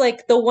because it's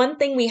like the one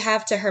thing we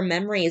have to her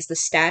memory is the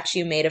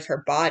statue made of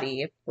her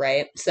body,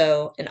 right?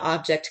 So an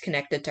object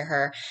connected to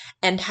her,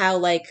 and how,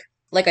 like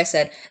I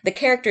said, the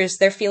characters,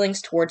 their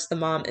feelings towards the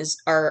mom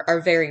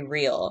are very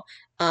real.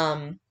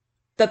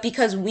 But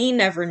because we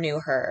never knew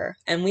her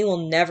and we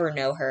will never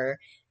know her,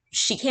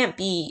 she can't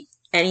be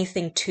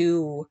anything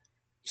too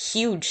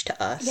huge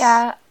to us.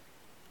 Yeah,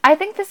 I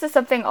think this is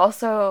something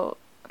also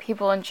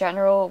people in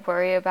general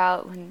worry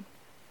about when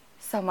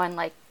someone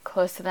like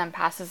close to them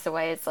passes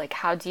away. It's like,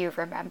 how do you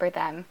remember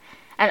them?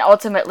 And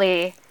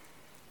ultimately,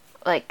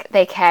 like,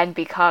 they can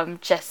become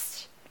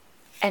just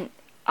an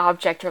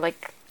object, or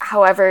like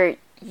however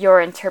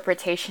your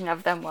interpretation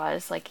of them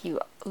was, like, you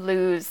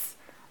lose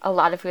a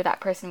lot of who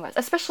that person was,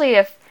 especially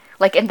if,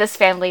 like, in this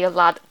family, a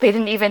lot, they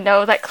didn't even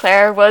know that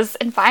Claire was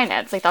in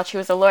finance. They thought she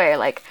was a lawyer.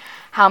 Like,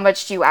 how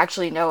much do you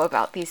actually know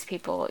about these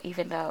people,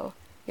 even though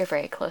you're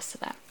very close to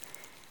them?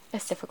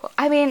 It's difficult.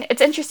 I mean,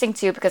 it's interesting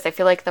too, because I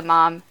feel like the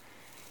mom,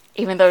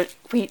 even though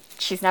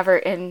she's never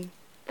in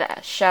the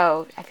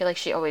show, I feel like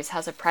she always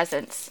has a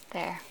presence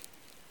there.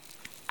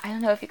 I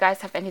don't know if you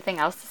guys have anything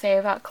else to say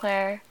about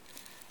Claire.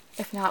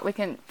 If not, we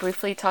can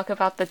briefly talk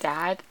about the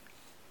dad.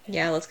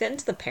 Yeah, let's get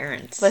into the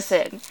parents.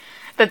 Listen,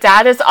 the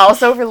dad is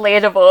also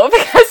relatable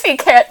because he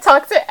can't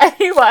talk to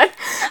anyone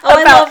Oh,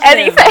 I about love him.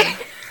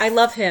 anything. I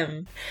love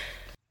him.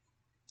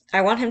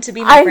 I want him to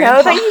be my I grandpa.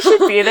 know that you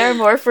should be there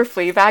more for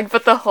Fleabag,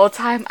 but the whole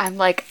time I'm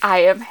like, I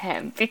am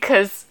him,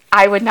 because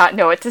I would not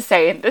know what to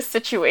say in this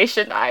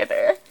situation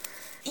either.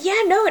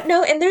 Yeah, no,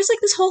 and there's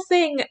like this whole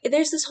thing.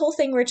 There's this whole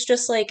thing where it's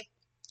just like,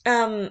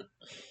 um,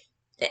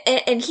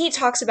 and he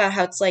talks about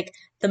how it's like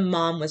the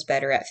mom was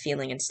better at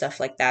feeling and stuff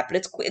like that. But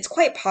it's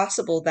quite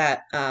possible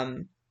that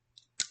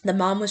the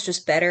mom was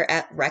just better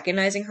at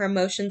recognizing her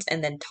emotions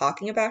and then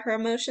talking about her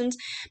emotions.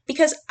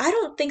 Because I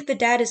don't think the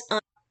dad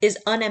is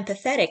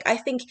unempathetic. I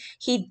think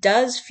he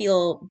does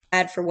feel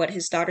bad for what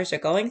his daughters are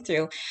going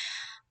through.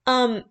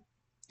 Um,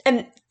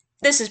 and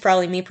this is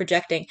probably me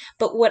projecting,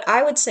 but what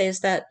I would say is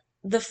that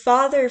the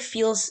father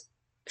feels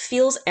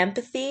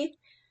empathy,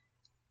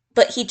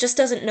 but he just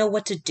doesn't know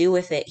what to do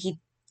with it.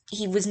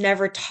 He was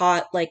never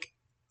taught like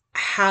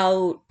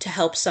how to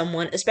help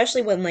someone,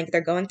 especially when like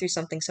they're going through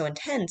something so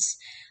intense.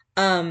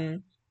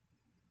 Um,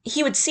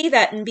 he would see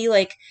that and be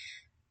like,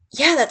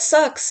 "Yeah, that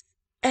sucks."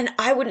 And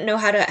I wouldn't know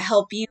how to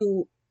help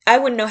you. I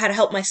wouldn't know how to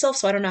help myself,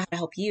 so I don't know how to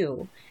help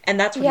you. And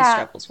that's what he Yeah,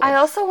 struggles I with.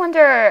 also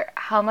wonder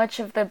how much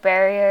of the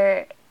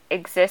barrier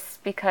exists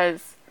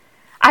because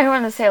I don't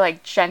want to say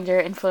like gender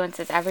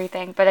influences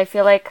everything, but I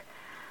feel like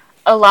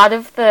a lot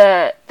of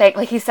the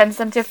like he sends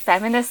them to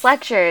feminist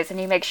lectures and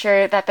he makes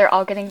sure that they're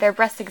all getting their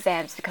breast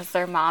exams because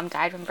their mom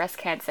died from breast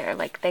cancer,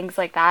 like things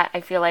like that. I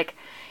feel like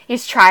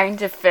he's trying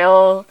to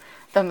fill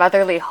the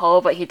motherly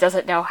hole, but he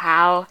doesn't know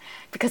how,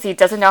 because he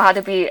doesn't know how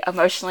to be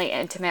emotionally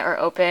intimate or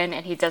open,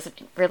 and he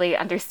doesn't really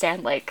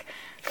understand like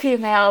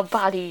female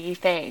body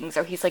things,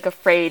 or he's like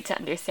afraid to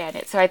understand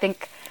it. So I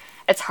think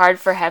it's hard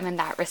for him in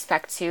that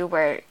respect too,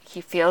 where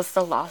he feels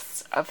the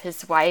loss of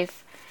his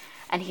wife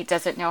and he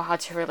doesn't know how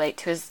to relate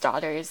to his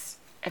daughters,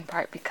 in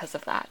part because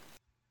of that.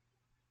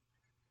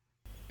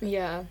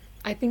 Yeah,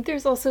 I think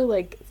there's also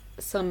like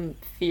some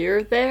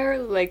fear there.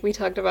 Like we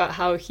talked about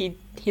how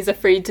he's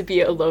afraid to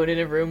be alone in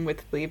a room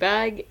with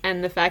Fleabag,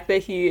 and the fact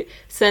that he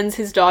sends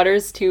his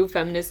daughters to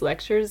feminist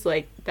lectures,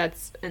 like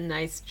that's a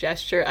nice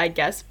gesture, I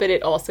guess, but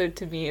it also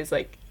to me is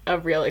like a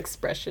real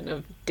expression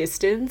of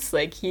distance.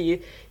 Like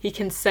he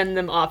can send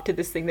them off to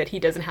this thing that he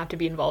doesn't have to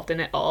be involved in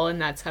at all, and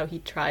that's how he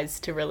tries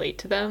to relate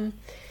to them.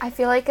 I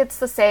feel like it's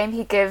the same.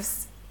 He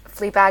gives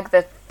Fleabag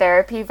the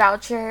therapy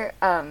voucher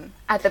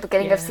at the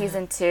beginning of Yeah.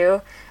 season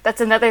 2.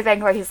 That's another thing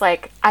where he's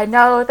like, I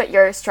know that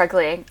you're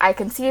struggling. I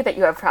can see that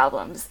you have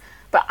problems,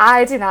 but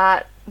I do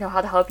not know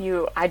how to help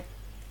you. I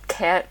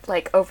can't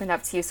like open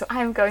up to you, so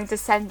I'm going to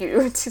send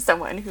you to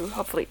someone who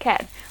hopefully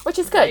can, which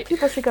is good. Right.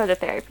 People should go to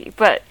therapy,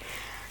 but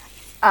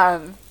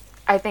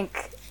I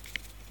think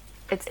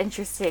it's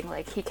interesting,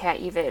 like, he can't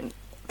even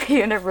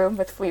be in a room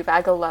with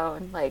Fleabag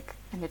alone, like,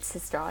 and it's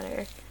his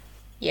daughter.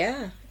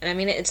 Yeah. And I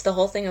mean, it's the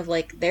whole thing of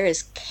like, there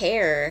is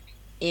care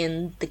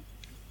in the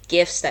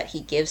gifts that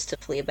he gives to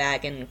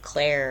Fleabag and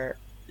Claire,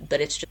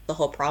 but it's just the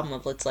whole problem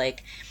of it's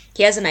like,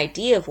 he has an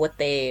idea of what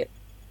they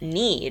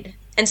need.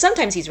 And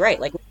sometimes he's right,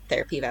 like with the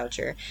therapy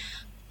voucher,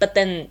 but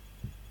then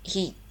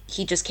he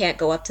just can't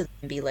go up to them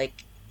and be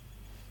like,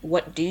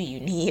 what do you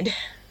need?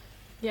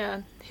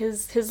 Yeah,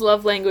 his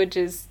love language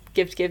is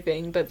gift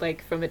giving, but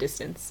like from a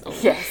distance only.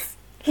 Yes.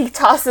 He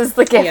tosses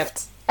the Yep.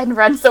 gift and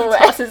runs He away.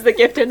 tosses the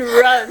gift and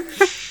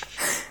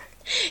runs.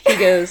 He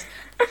goes,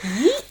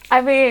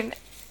 I mean,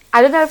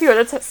 I don't know if you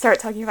want to start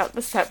talking about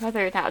the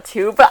stepmother now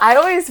too, but I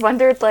always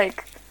wondered,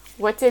 like,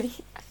 what did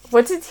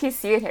he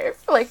see in her?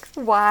 Like,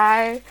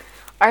 why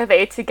are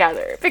they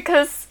together?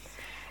 Because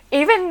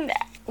even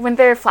when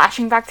they're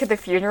flashing back to the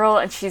funeral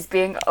and she's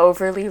being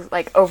overly,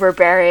 like,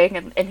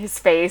 overbearing in his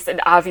face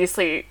and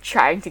obviously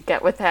trying to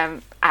get with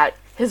him at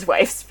his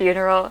wife's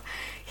funeral,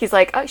 he's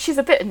like, oh, she's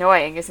a bit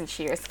annoying, isn't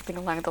she? Or something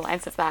along the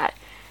lines of that.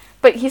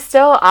 But he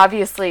still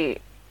obviously,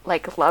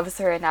 like, loves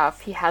her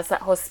enough. He has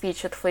that whole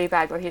speech with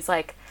Fleabag where he's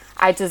like,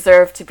 I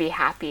deserve to be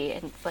happy,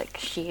 and, like,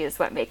 she is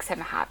what makes him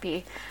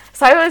happy.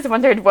 So I always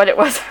wondered what it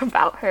was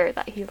about her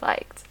that he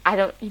liked.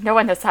 No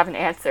one has to have an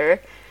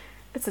answer.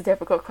 It's a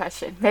difficult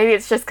question. Maybe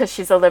it's just because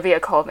she's Olivia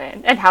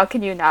Colman, and how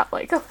can you not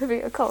like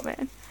Olivia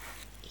Colman?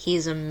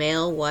 he's a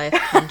male wife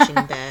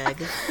punching bag.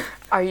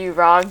 Are you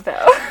wrong,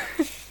 though?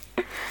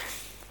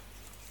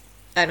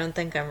 I don't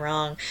think I'm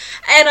wrong.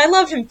 And I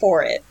love him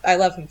for it. I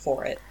love him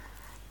for it.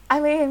 I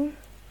mean,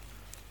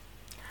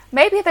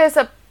 maybe there's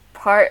a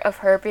part of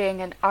her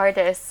being an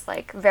artist,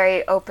 like,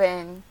 very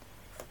open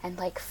and,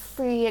 like,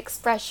 free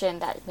expression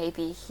that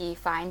maybe he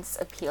finds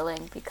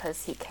appealing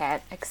because he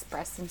can't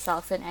express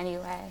himself in any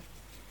way.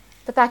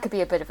 But that could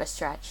be a bit of a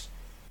stretch.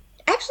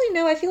 Actually,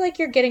 no, I feel like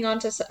you're getting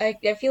onto, I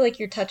feel like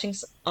you're touching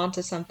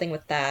onto something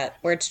with that,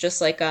 where it's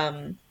just like,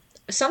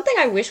 something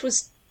I wish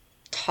was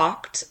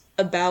talked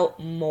about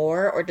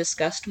more or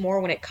discussed more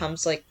when it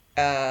comes, like,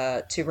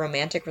 to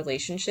romantic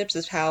relationships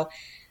is how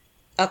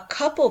a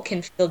couple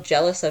can feel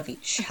jealous of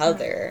each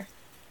other,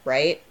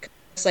 right?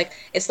 It's like,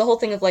 it's the whole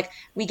thing of, like,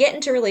 we get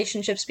into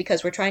relationships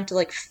because we're trying to,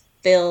 like,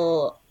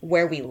 fill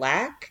where we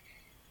lack.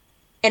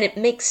 And it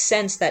makes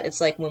sense that it's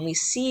like when we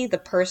see the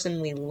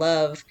person we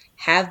love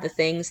have the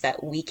things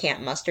that we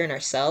can't muster in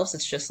ourselves,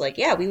 it's just like,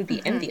 yeah, we would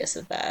be envious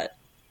of that.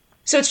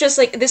 So it's just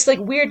like this like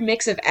weird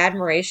mix of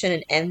admiration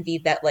and envy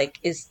that like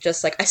is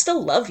just like I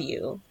still love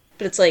you,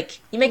 but it's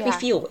like you make me Yeah.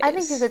 feel I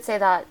think you ways. could say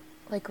that,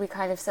 like, we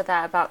kind of said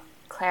that about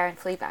Claire and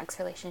Fleabag's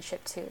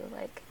relationship, too.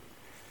 Like,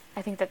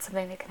 I think that's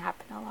something that can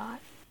happen a lot.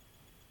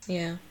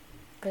 Yeah.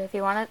 But if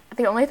you want to,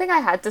 the only thing I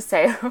had to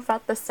say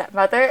about the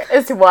stepmother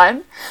is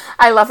one,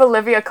 I love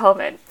Olivia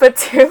Colman. But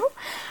two,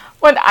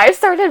 when I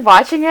started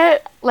watching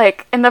it,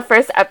 like in the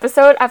first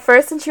episode, at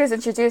first when she was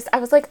introduced, I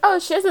was like, oh,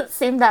 she doesn't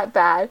seem that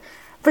bad.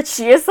 But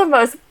she is the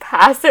most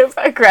passive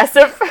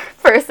aggressive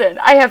person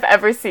I have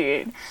ever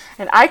seen.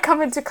 And I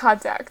come into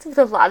contact with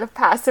a lot of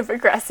passive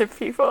aggressive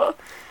people.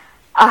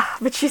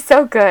 But she's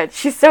so good.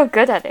 She's so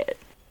good at it.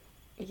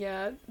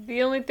 Yeah,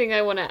 the only thing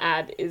I want to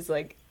add is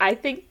like I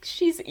think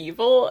she's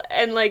evil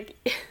and like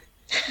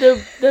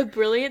the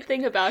brilliant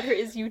thing about her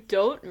is you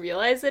don't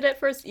realize it at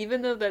first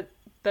even though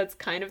that's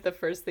kind of the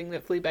first thing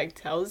that Fleabag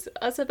tells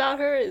us about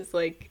her is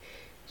like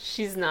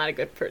she's not a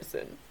good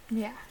person.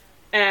 Yeah.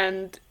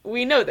 And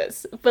we know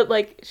this, but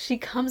like she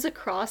comes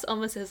across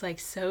almost as like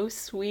so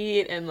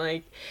sweet and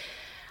like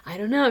I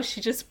don't know,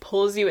 she just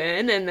pulls you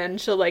in and then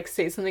she'll like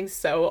say something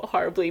so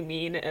horribly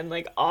mean and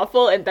like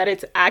awful and that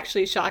it's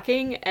actually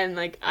shocking and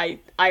like I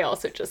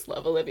also just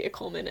love Olivia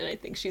Colman and I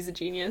think she's a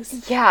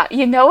genius. Yeah,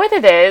 you know what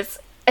it is?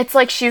 It's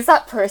like she's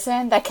that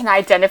person that can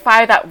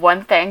identify that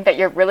one thing that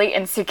you're really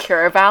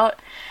insecure about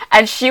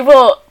and she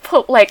will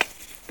like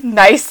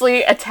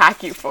nicely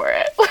attack you for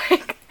it.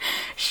 Like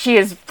she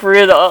is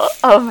brutal.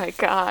 Oh my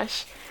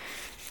gosh.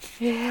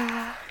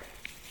 Yeah.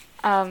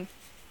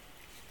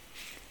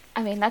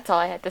 I mean, that's all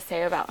I had to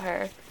say about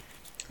her.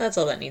 That's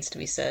all that needs to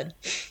be said.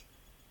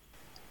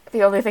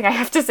 The only thing I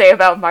have to say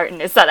about Martin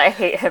is that I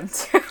hate him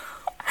too.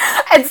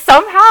 And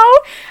somehow,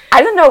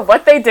 I don't know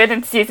what they did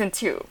in season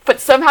 2, but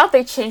somehow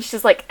they changed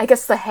his, like, I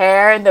guess the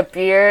hair and the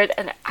beard,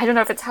 and I don't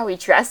know if it's how he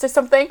dressed or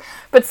something,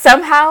 but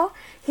somehow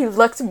he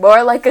looked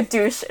more like a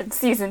douche in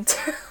season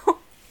 2.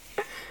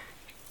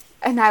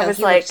 And I was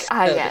He like, looks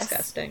ah, so yes,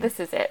 disgusting. this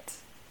is it.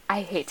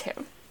 I hate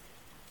him.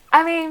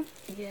 I mean,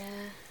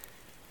 Yeah.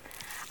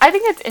 I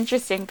think it's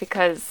interesting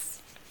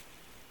because,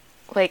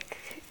 like,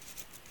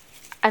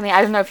 I mean,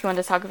 I don't know if you want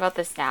to talk about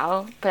this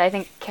now, but I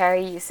think,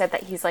 Carrie, you said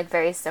that he's, like,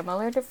 very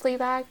similar to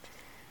Fleabag.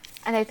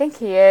 And I think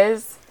he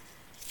is.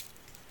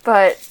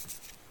 But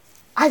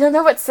I don't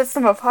know what sets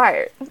them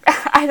apart.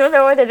 I don't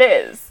know what it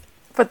is.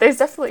 But there's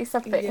definitely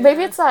something. Yeah.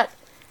 Maybe it's that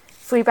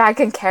Fleabag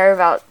can care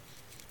about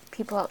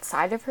people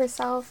outside of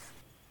herself.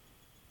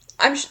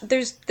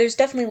 There's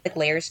definitely like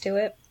layers to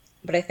it,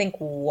 but I think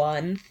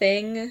one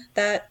thing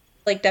that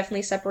like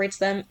definitely separates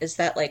them is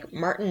that like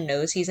Martin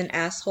knows he's an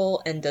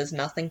asshole and does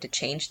nothing to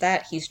change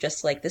that. He's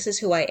just like, this is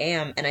who I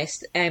am, and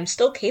I'm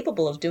still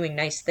capable of doing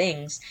nice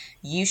things.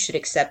 You should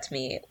accept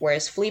me.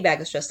 Whereas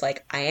Fleabag is just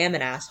like, I am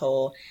an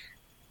asshole.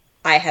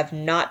 I have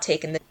not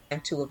taken the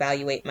time to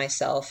evaluate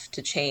myself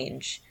to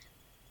change,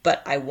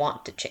 but I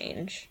want to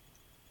change.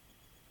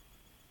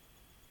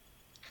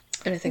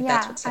 And I think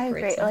that's Yeah, what I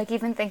separates agree. them. Like,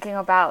 even thinking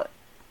about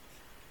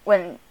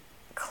when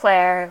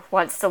Claire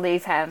wants to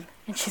leave him,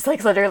 and she's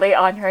like literally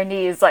on her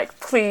knees, like,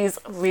 please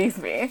leave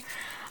me.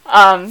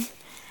 Um,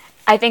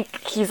 I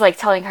think he's like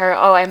telling her,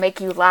 oh, I make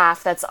you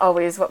laugh. That's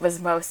always what was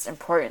most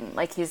important.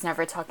 Like, he's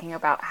never talking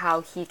about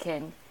how he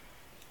can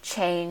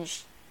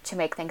change to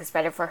make things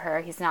better for her.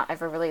 He's not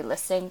ever really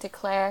listening to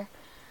Claire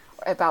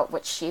about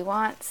what she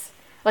wants.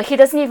 Like, he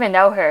doesn't even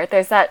know her.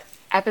 There's that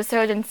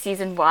episode in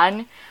season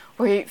 1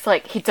 where he's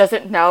like, he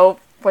doesn't know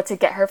what to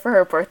get her for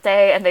her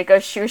birthday, and they go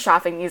shoe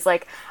shopping. He's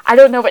like, I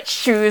don't know what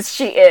shoes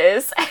she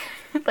is.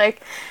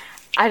 Like,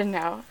 I don't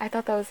know. I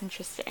thought that was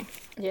interesting.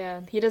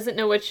 Yeah, he doesn't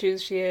know what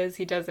shoes she is.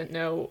 He doesn't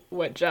know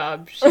what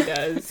job she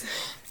does.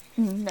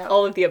 No.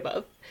 All of the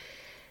above.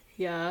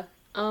 Yeah.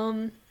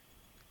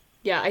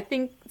 Yeah, I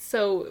think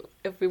so.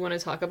 If we want to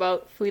talk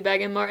about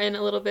Fleabag and Martin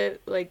a little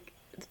bit, like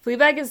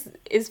Fleabag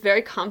is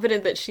very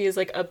confident that she is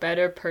like a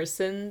better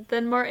person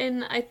than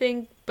Martin, I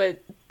think,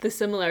 but the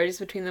similarities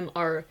between them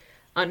are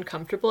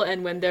uncomfortable,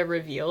 and when they're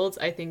revealed,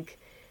 I think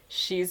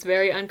she's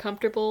very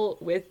uncomfortable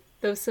with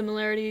those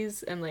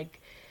similarities. And like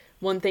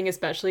one thing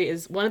especially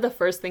is one of the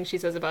first things she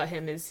says about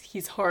him is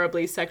he's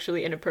horribly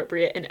sexually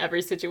inappropriate in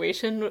every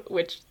situation,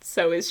 which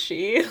so is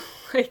she.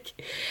 Like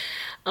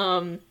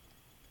um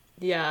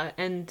yeah,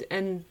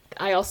 and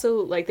I also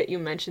like that you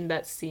mentioned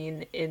that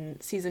scene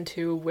in season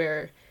 2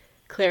 where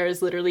Claire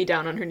is literally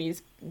down on her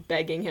knees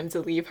begging him to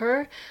leave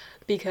her,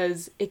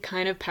 because it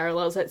kind of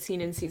parallels that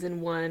scene in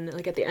season 1,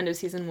 like at the end of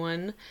season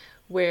 1,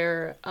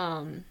 where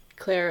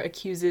Claire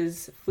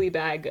accuses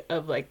Fleabag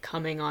of like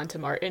coming on to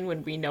Martin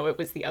when we know it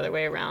was the other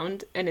way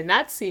around. And in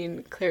that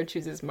scene, Claire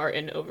chooses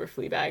Martin over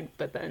Fleabag,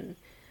 but then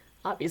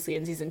obviously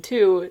in season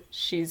 2,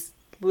 she's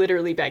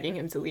literally begging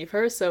him to leave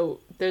her. So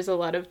there's a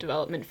lot of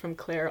development from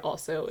Claire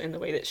also in the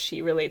way that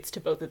she relates to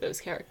both of those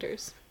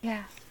characters.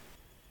 Yeah.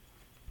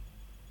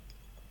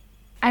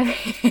 I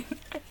mean,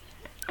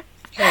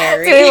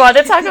 Harry. do we want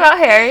to talk about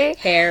Harry?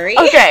 Harry.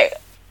 Okay.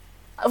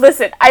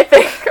 Listen, I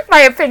think my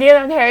opinion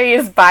on Harry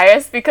is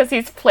biased because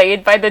he's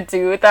played by the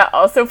dude that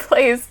also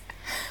plays,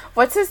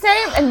 what's his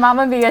name? In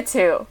Mamma Mia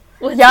 2.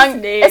 What's Young,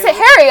 his name? Is it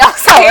Harry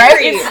also,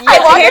 Harry. right? I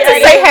wanted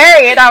to say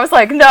Harry, and I was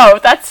like, no,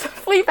 that's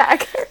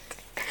Fleabag.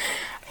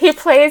 He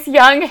plays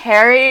young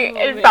Harry in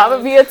man.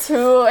 Mamma Mia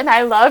 2, and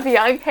I love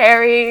young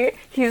Harry.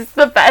 He's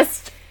the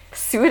best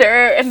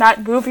suitor in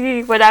that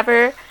movie,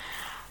 whatever.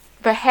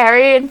 But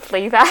Harry and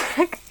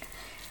Fleabag,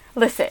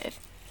 listen,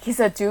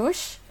 he's a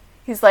douche.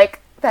 He's like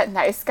that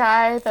nice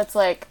guy that's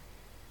like,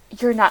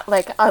 you're not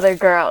like other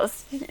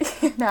girls.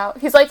 You know?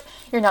 He's like,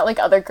 you're not like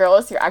other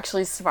girls, you're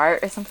actually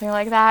smart or something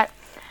like that.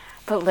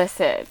 But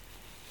listen,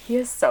 he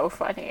is so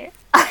funny.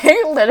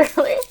 I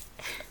literally,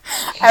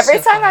 every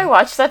so time I funny.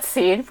 watch that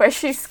scene where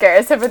she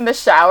scares him in the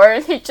shower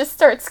and he just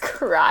starts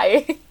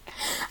crying,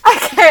 I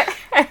can't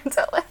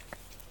handle it.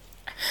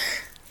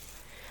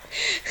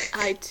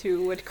 I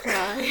too would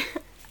cry.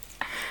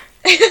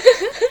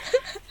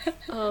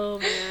 Oh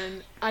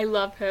man, I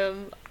love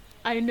him.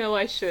 I know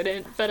I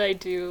shouldn't, but I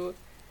do.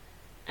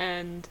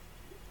 And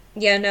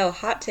Yeah, no,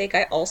 hot take.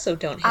 I also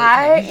don't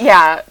hate him.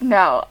 Yeah,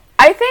 no.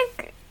 I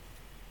think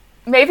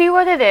maybe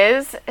what it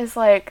is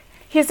like,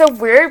 he's a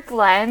weird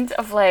blend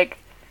of like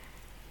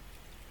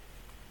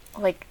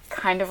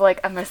kind of like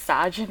a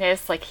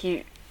misogynist,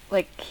 he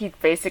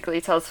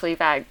basically tells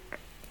Fleabag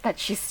that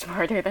she's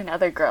smarter than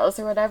other girls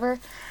or whatever,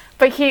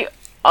 but he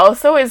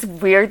also is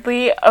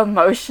weirdly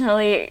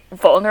emotionally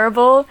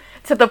vulnerable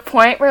to the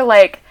point where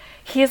like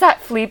he's at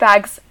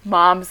Fleabag's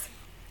mom's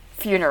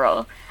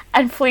funeral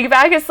and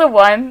Fleabag is the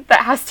one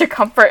that has to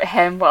comfort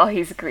him while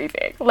he's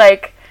grieving.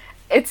 Like,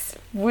 it's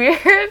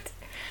weird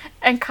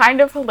and kind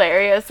of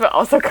hilarious but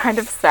also kind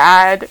of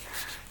sad.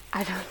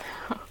 I don't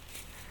know.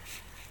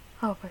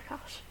 Oh my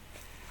gosh.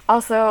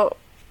 Also,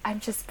 I'm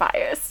just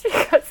biased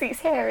because he's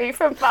Harry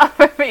from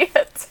Mamma Mia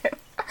too.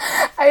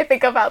 I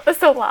think about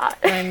this a lot.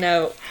 I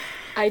know.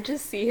 I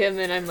just see him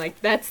and I'm like,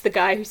 that's the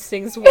guy who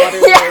sings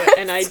Waterloo, Yes!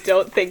 and I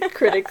don't think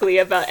critically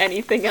about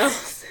anything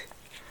else.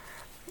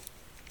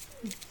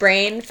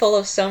 Brain full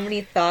of so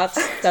many thoughts,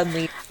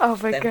 suddenly Oh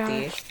my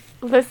empty. gosh.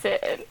 Listen.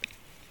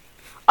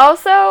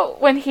 Also,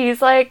 when he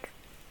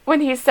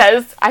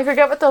says, I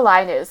forget what the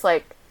line is,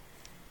 like,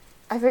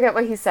 I forget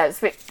what he says,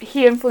 but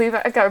he and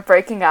Fleabag are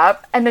breaking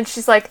up, and then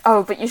she's like,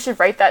 oh, but you should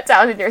write that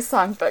down in your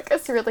songbook.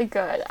 It's really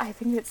good. I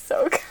think it's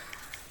so good.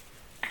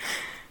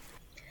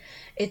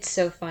 It's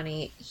so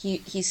funny.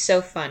 He's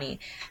so funny.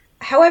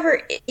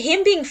 However,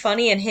 him being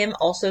funny and him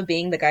also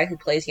being the guy who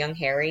plays young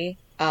Harry,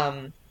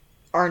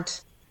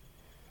 aren't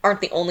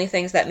aren't the only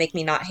things that make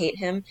me not hate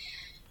him.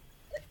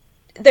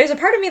 there's a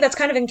part of me that's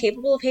kind of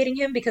incapable of hating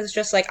him because it's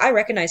just like I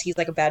recognize he's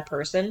like a bad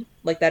person,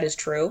 like that is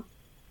true.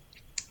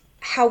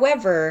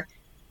 However,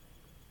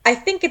 I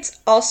think it's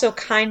also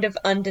kind of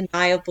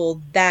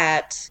undeniable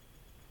that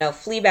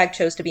Fleabag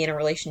chose to be in a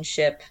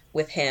relationship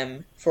with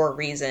him for a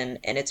reason,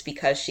 and it's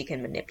because she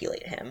can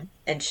manipulate him,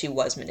 and she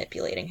was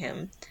manipulating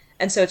him.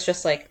 And so it's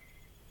just like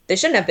they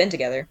shouldn't have been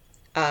together.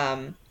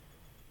 Um,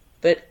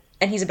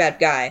 and he's a bad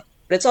guy,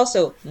 but it's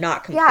also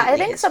not Yeah, I completely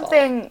think his fault.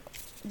 something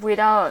we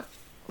don't,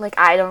 like,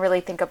 I don't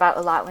really think about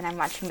a lot when I'm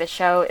watching the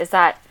show is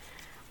that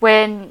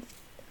when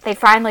they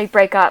finally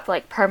break up,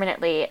 like,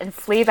 permanently, and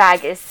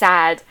Fleabag is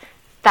sad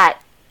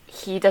that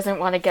he doesn't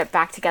want to get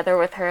back together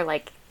with her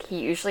like he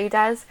usually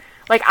does.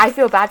 Like, I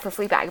feel bad for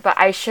Fleabag, but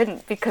I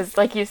shouldn't because,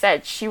 like you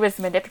said, she was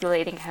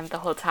manipulating him the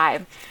whole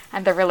time,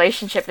 and the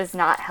relationship is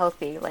not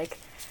healthy. Like,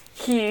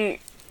 he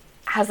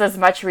has as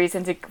much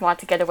reason to want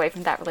to get away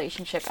from that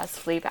relationship as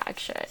Fleabag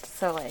should.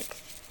 So, like,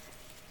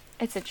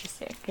 it's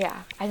interesting.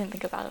 Yeah, I didn't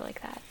think about it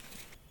like that.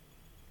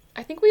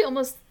 I think we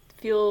almost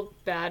feel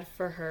bad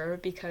for her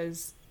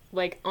because,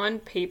 like, on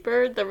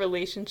paper, the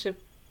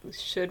relationship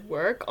should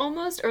work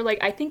almost, or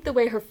like I think the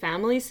way her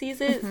family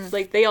sees it,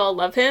 like they all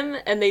love him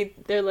and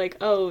they're like,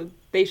 oh,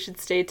 they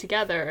should stay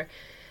together,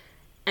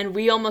 and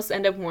we almost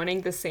end up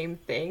wanting the same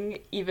thing,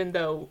 even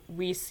though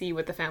we see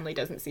what the family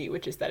doesn't see,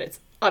 which is that it's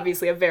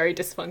obviously a very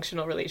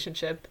dysfunctional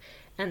relationship,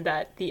 and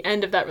that the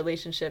end of that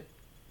relationship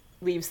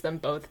leaves them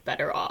both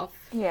better off.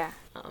 Yeah.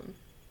 Um,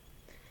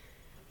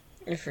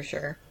 For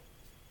sure.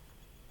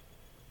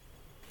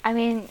 I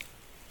mean,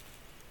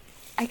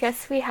 I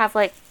guess we have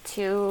like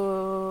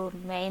two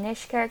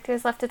mainish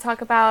characters left to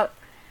talk about,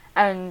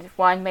 and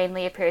one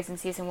mainly appears in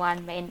season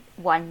one.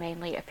 One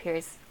mainly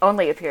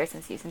only appears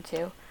in season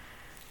two.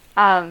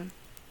 Um,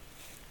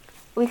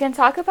 we can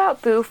talk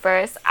about Boo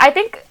first. I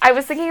think I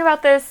was thinking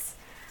about this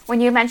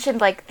when you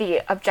mentioned like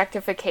the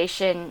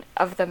objectification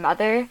of the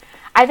mother.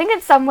 I think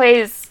in some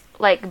ways,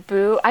 like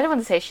Boo, I don't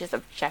want to say she's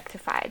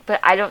objectified, but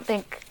I don't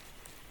think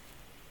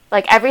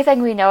like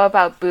everything we know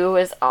about Boo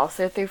is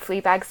also through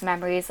Fleabag's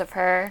memories of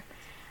her.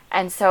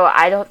 And so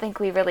I don't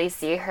think we really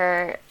see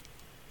her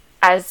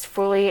as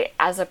fully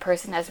as a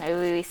person as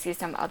maybe we see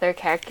some other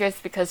characters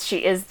because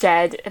she is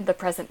dead in the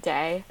present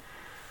day.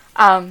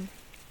 Um,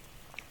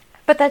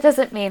 but that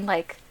doesn't mean,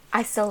 like,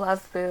 I still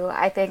love Boo.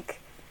 I think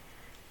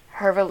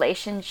her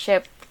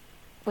relationship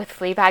with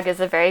Fleabag is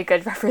a very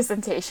good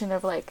representation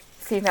of, like,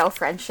 female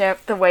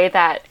friendship. The way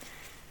that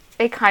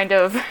they kind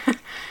of,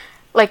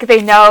 like,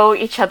 they know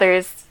each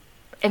other's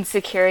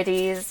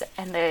insecurities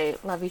and they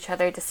love each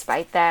other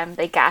despite them.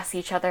 They gas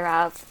each other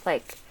up,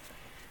 like,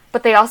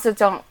 but they also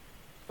don't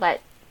let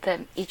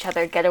them each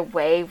other get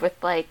away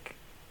with like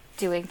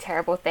doing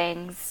terrible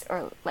things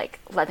or like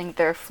letting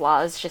their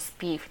flaws just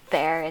be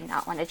there and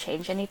not want to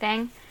change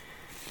anything.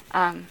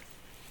 Um,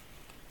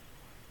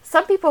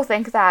 some people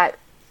think that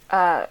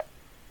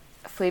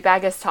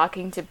Fleabag is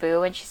talking to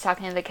Boo and she's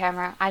talking to the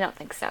camera. I don't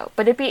think so.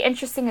 But it'd be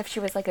interesting if she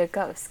was like a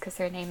ghost because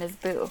her name is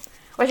Boo.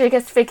 Which I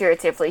guess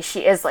figuratively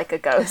she is like a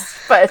ghost.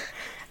 But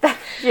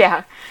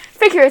yeah,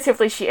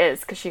 figuratively she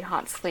is because she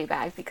haunts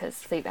Fleabag because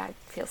Fleabag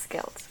feels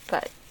guilt.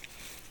 But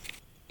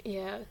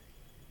yeah.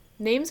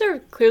 Names are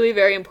clearly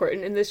very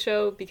important in this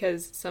show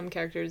because some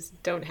characters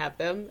don't have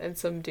them and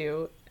some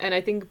do. And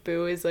I think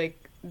Boo is like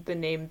the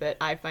name that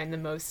I find the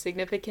most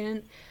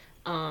significant.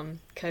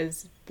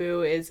 Because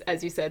Boo is,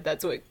 as you said,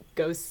 that's what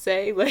ghosts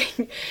say.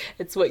 Like,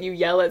 it's what you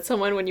yell at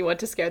someone when you want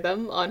to scare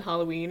them on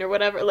Halloween or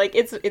whatever. Like,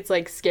 it's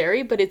like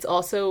scary, but it's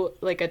also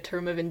like a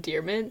term of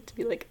endearment to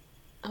be like,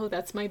 oh,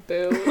 that's my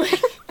Boo.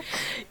 Like,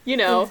 you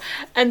know.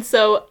 And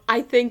so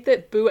I think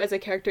that Boo as a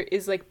character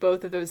is like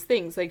both of those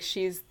things. Like,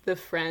 she's the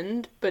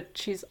friend, but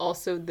she's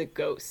also the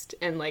ghost.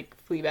 And like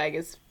Fleabag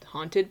is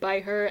haunted by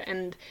her,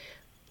 and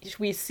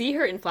we see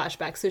her in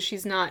flashbacks, so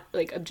she's not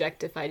like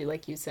objectified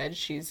like you said.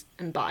 She's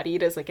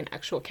embodied as like an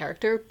actual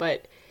character,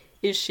 but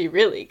is she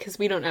really? Because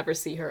we don't ever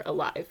see her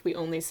alive. We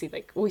only see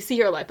we see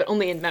her alive, but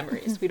only in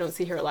memories. We don't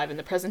see her alive in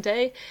the present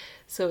day.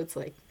 So it's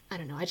like, I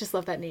don't know, I just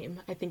love that name.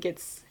 I think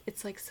it's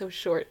like so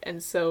short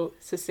and so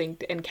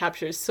succinct and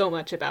captures so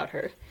much about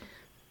her.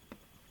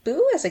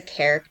 Boo as a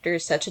character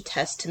is such a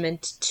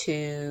testament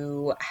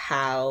to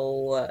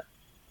how,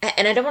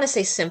 and I don't want to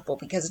say simple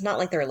because it's not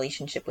like the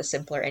relationship was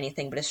simple or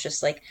anything, but it's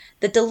just like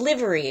the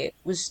delivery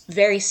was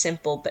very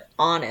simple but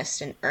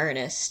honest and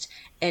earnest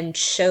and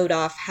showed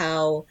off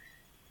how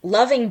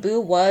loving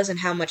Boo was and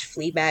how much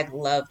Fleabag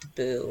loved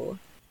Boo.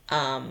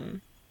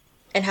 Um,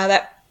 and how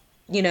that,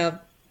 you know,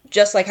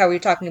 just like how we were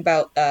talking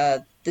about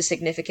the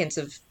significance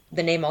of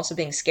the name also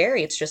being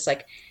scary, it's just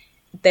like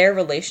their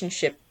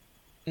relationship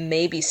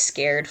maybe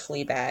scared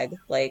Fleabag.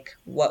 Like,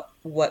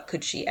 what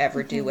could she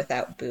ever do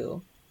without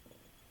Boo?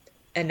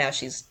 And now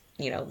she's,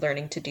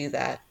 learning to do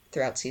that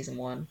throughout season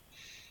one.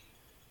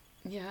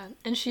 Yeah,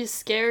 and she's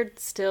scared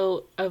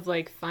still of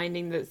like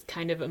finding this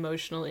kind of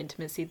emotional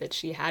intimacy that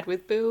she had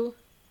with Boo,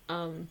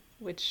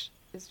 which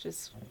is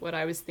just what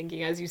I was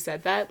thinking as you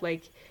said that.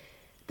 Like,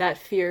 that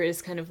fear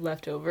is kind of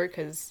left over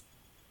because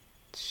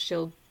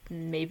she'll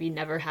maybe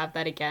never have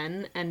that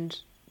again. And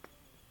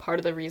part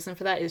of the reason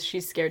for that is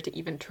she's scared to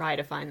even try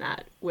to find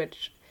that,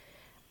 which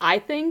I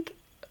think,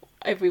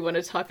 if we want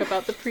to talk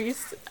about the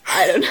priest,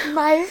 I don't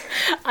know.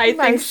 I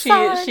think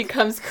she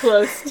comes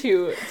close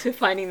to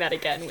finding that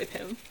again with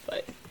him,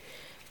 but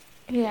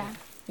Yeah.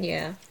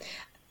 Yeah.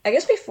 I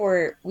guess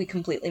before we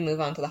completely move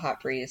on to the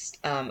hot priest,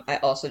 I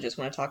also just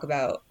want to talk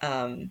about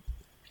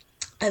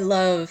I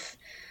love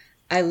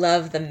I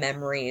love the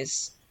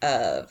memories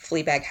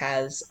Fleabag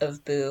has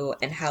of Boo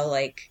and how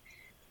like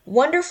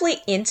wonderfully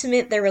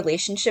intimate their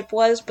relationship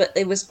was, but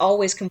it was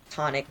always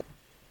platonic.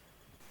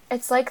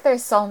 It's like they're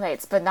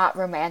soulmates, but not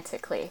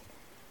romantically.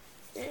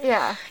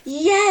 Yeah.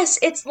 Yes,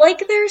 it's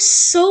like they're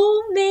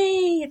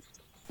soulmates.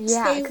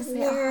 Yeah, They because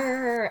they are.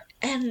 were.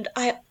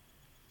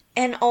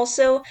 And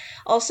also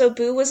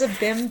Boo was a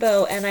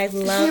bimbo and I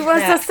He love was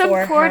a that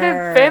for supportive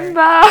her.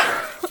 bimbo.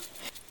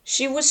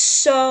 She was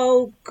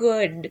so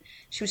good.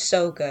 She was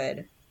so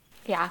good.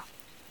 Yeah.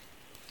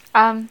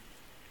 Um,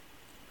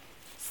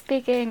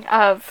 Speaking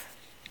of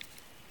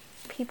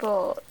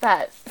people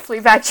that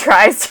Fleabag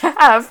tries to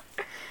have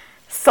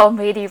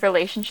soulmatey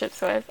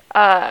relationships with,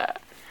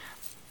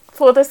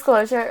 full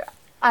disclosure,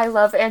 I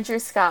love Andrew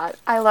Scott.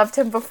 I loved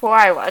him before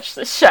I watched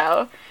the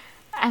show.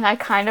 And I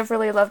kind of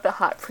really love the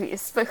hot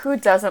priest, but who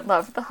doesn't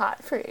love the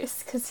hot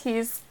priest? Because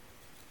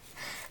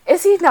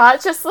is he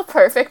not just the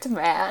perfect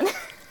man?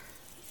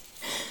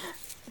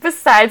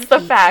 Besides the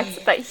He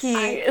fact that is. he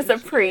I is a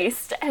think he is.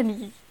 priest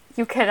and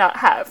you cannot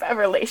have a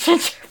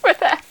relationship with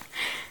him.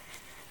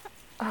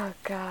 Oh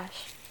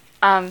gosh.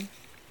 Um,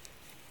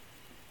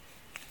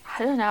 I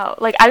don't know.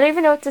 Like, I don't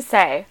even know what to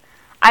say.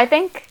 I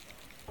think,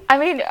 I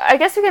mean, I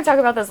guess we can talk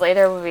about this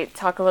later when we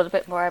talk a little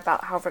bit more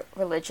about how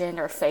religion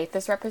or faith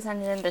is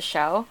represented in the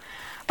show.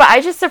 But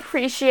I just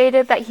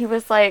appreciated that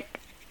he's like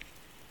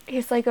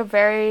a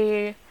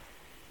very,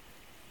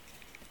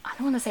 I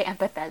don't want to say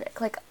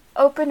empathetic, like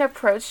open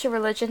approach to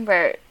religion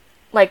where,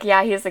 like,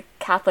 yeah, he's a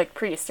Catholic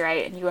priest,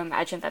 right? And you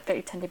imagine that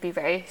they tend to be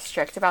very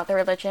strict about their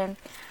religion.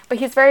 But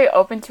he's very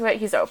open to it.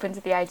 He's open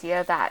to the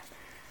idea that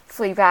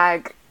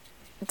Fleabag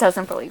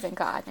doesn't believe in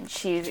God and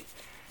she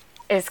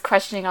is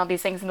questioning all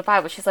these things in the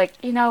Bible. She's like,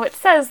 it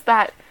says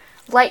that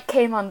light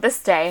came on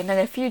this day, and then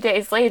a few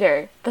days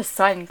later, the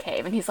sun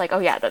came. And he's like, oh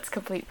yeah, that's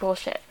complete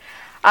bullshit.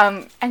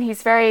 And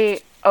he's very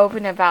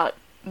open about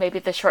maybe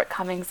the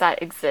shortcomings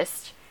that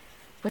exist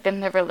within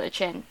the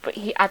religion, but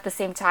at the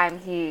same time,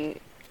 he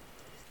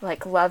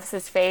like loves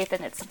his faith,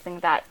 and it's something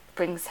that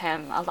brings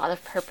him a lot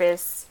of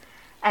purpose.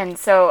 And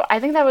so I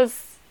think that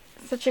was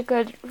such a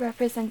good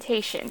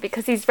representation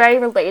because he's very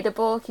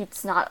relatable.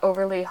 He's not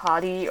overly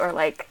haughty or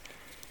like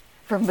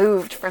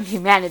removed from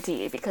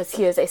humanity because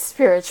he is a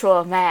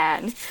spiritual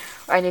man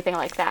or anything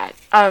like that.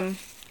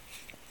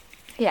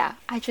 Yeah,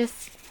 I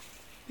just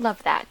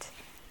love that.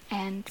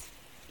 And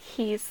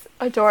he's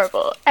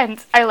adorable.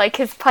 And I like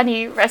his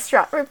punny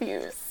restaurant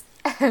reviews.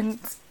 And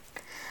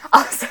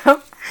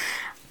also,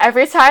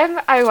 every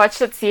time I watch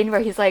that scene where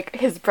he's like,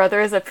 his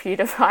brother is a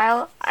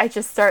pedophile, I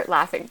just start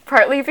laughing.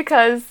 Partly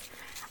because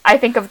I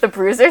think of the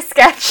Bruiser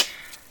sketch,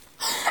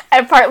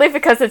 and partly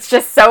because it's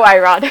just so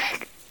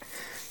ironic.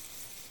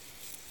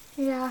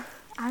 Yeah,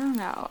 I don't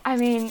know. I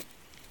mean,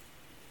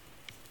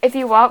 if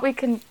you want, we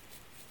can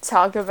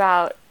talk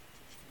about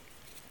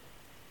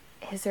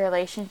his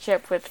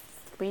relationship with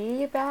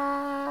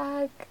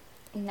Fleabag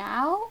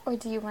now, or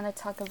do you want to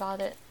talk about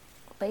it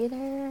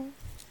later?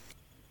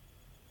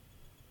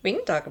 We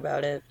can talk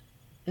about it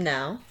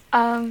now.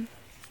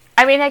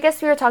 I mean, I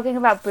guess we were talking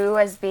about Boo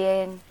as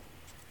being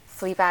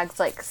Fleabag's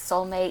like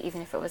soulmate,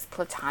 even if it was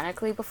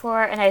platonically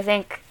before, and I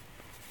think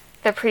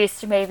the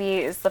priest maybe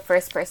is the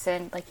first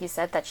person, like you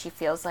said, that she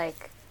feels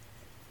like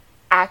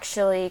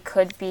actually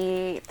could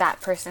be that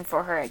person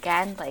for her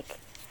again. Like,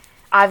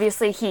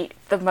 obviously,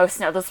 the most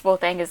noticeable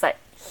thing is that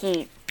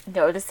he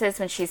notices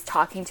when she's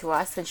talking to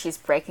us, when she's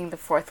breaking the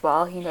fourth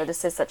wall, he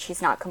notices that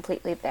she's not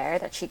completely there,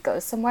 that she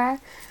goes somewhere,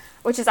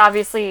 which is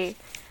obviously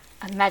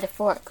a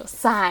metaphorical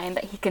sign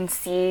that he can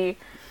see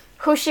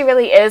who she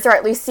really is, or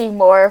at least see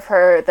more of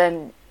her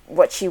than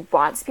what she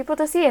wants people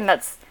to see, and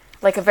that's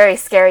like a very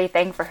scary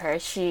thing for her.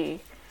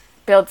 She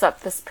builds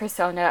up this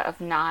persona of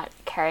not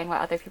caring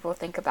what other people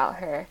think about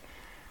her,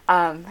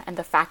 and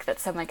the fact that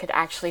someone could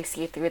actually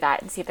see through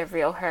that and see the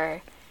real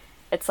her.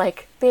 It's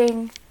like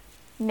being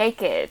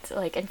naked,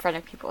 like in front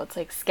of people. It's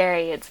like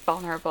scary, it's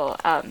vulnerable,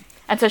 and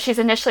so she's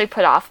initially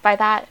put off by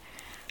that.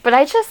 But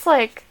I just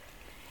like,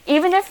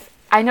 even if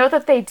I know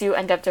that they do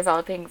end up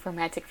developing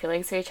romantic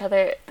feelings for each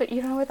other, but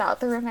even without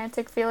the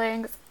romantic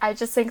feelings, I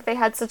just think they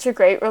had such a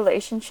great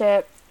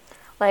relationship.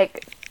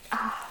 Like,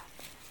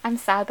 I'm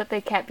sad that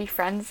they can't be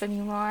friends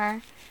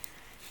anymore.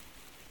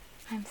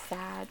 I'm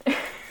sad.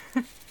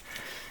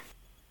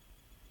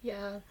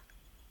 yeah,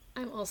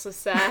 I'm also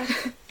sad.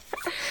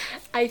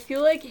 I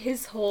feel like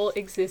his whole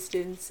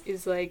existence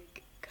is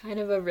like kind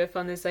of a riff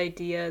on this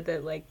idea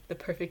that like the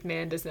perfect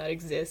man does not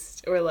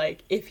exist, or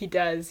like if he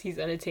does, he's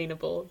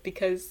unattainable,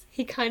 because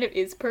he kind of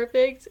is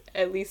perfect,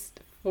 at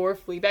least for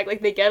Fleabag. Like,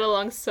 they get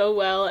along so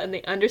well and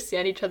they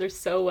understand each other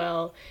so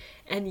well,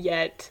 and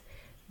yet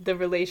the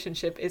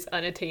relationship is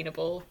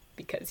unattainable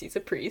because he's a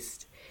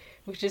priest,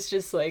 which is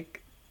just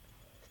like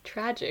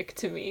tragic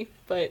to me.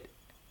 But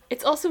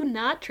it's also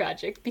not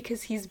tragic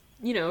because he's,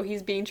 you know,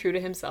 he's being true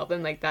to himself,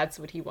 and like that's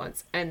what he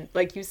wants. And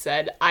like you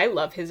said, I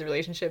love his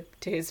relationship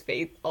to his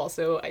faith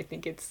also. I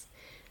think it's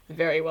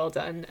very well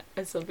done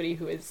as somebody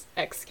who is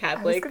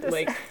ex-Catholic.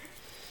 Like,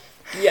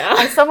 yeah.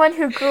 As someone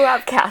who grew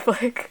up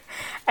Catholic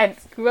and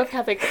grew up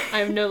Catholic,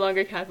 I'm no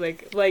longer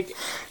Catholic. Like,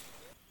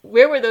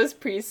 where were those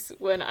priests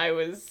when I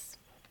was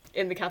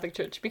in the Catholic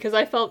Church? Because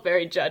I felt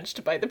very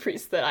judged by the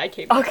priests that I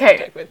came in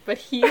contact with. But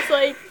he's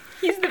like,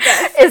 he's the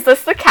best. Is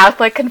this the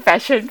Catholic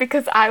confession?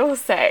 Because I will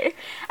say,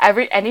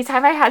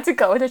 anytime I had to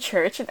go to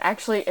church and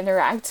actually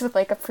interact with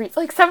like a priest,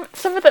 like some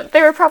of them,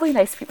 they were probably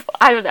nice people,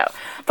 I don't know,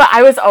 but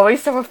I was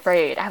always so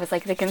afraid. I was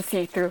like, they can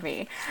see through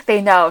me.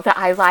 They know that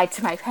I lied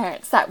to my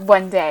parents that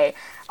one day,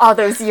 all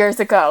those years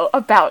ago,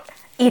 about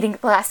eating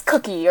the last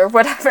cookie or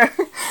whatever.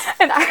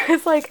 And I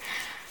was like,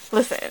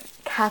 listen,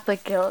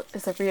 Catholic guilt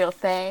is a real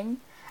thing,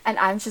 and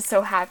I'm just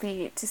so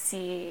happy to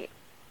see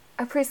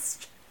a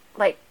priest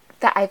like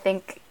that. I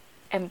think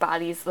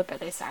embodies the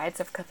better sides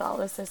of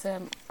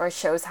Catholicism, or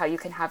shows how you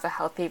can have a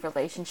healthy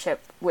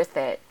relationship with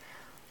it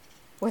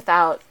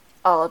without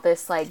all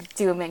this like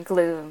doom and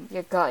gloom,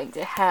 you're going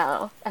to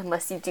hell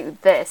unless you do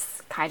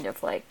this kind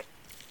of like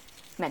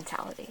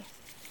mentality.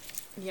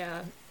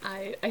 Yeah,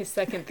 I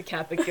second the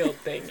Catholic guilt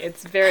thing.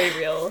 It's very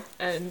real,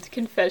 and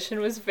confession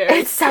was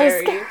very scary.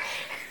 So scary.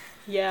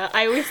 Yeah,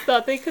 I always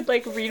thought they could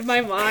like read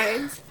my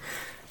mind.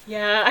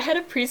 Yeah, I had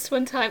a priest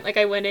one time, like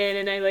I went in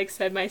and I like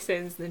said my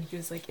sins, and then he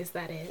was like, is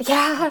that it?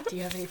 Yeah. Do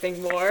you have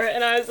anything more?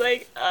 And I was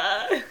like,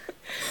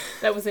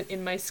 that wasn't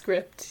in my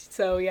script.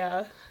 So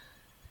yeah,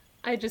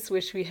 I just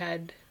wish we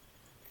had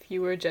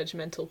fewer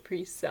judgmental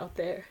priests out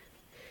there.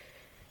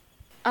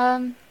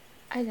 I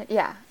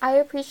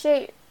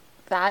appreciate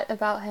that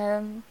about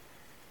him.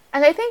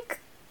 And I think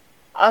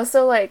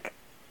also like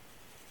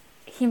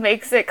he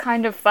makes it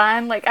kind of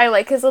fun. Like, I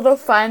like his little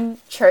fun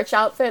church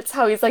outfits,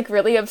 how he's, like,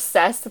 really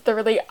obsessed with the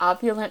really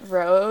opulent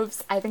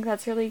robes. I think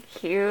that's really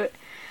cute.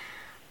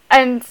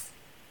 And,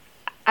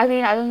 I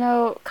mean, I don't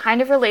know,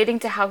 kind of relating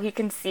to how he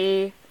can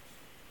see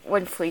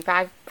when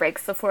Fleabag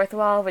breaks the fourth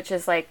wall, which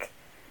is, like,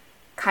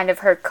 kind of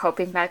her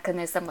coping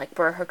mechanism, like,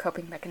 we're her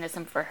coping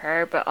mechanism for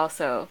her, but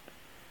also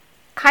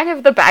kind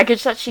of the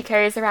baggage that she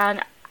carries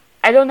around.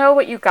 I don't know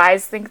what you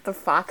guys think the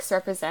fox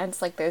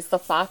represents. Like, there's the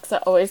fox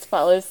that always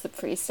follows the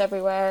priest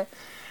everywhere.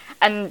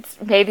 And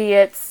maybe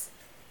it's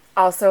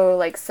also,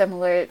 like,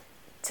 similar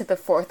to the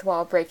fourth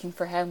wall breaking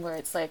for him, where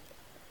it's, like,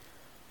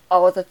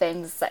 all of the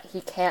things that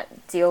he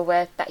can't deal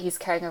with that he's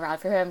carrying around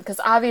for him. Because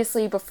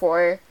obviously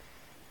before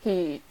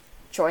he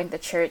joined the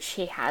church,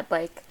 he had,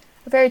 like,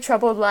 a very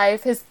troubled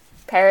life. His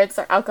parents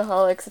are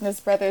alcoholics and his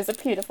brother is a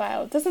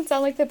pedophile. It doesn't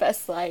sound like the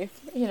best life,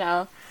 you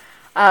know.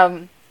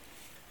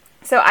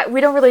 So we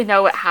don't really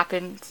know what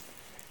happened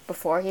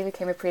before he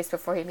became a priest,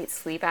 before he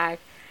meets Fleabag.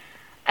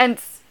 And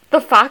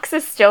the fox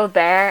is still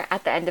there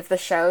at the end of the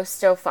show,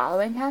 still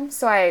following him.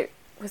 So I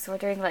was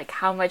wondering, like,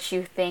 how much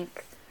you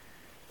think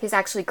he's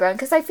actually grown.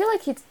 Because I feel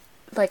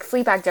like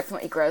Fleabag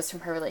definitely grows from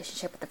her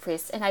relationship with the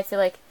priest. And I feel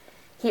like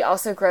he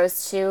also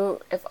grows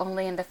too, if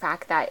only in the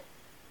fact that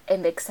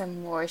it makes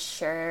him more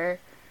sure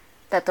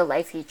that the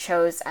life he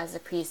chose as a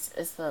priest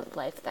is the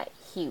life that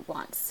he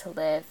wants to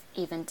live,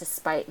 even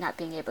despite not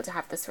being able to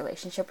have this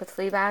relationship with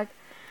Fleabag.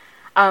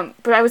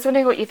 But I was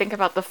wondering what you think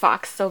about the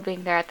fox still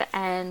being there at the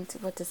end.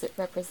 What does it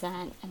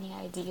represent? Any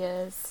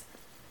ideas?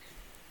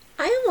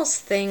 I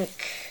almost think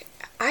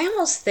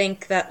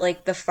that,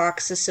 like, the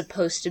fox is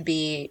supposed to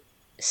be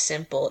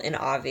simple and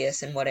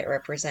obvious in what it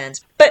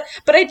represents. But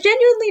I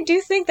genuinely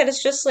do think that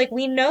it's just, like,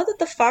 we know that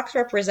the fox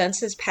represents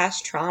his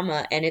past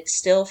trauma, and it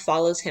still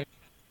follows him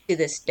to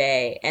this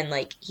day, and,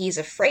 like, he's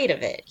afraid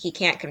of it. He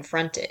can't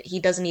confront it. He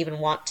doesn't even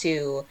want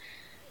to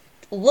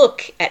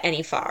look at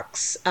any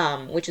fox,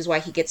 which is why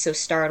he gets so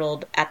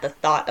startled at the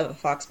thought of a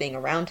fox being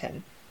around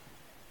him.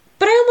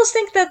 But I almost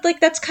think that, like,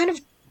 that's kind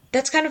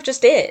of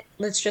just it.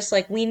 It's just,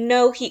 like, we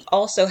know he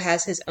also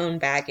has his own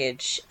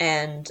baggage,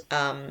 and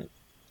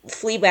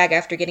Fleabag,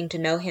 after getting to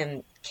know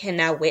him, can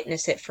now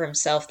witness it for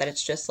himself, that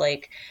it's just,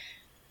 like,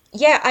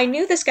 yeah, I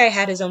knew this guy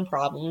had his own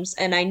problems,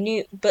 and I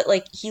knew, but,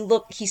 like,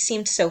 he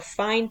seemed so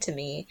fine to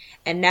me,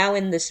 and now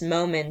in this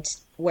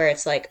moment where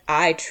it's like,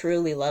 I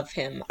truly love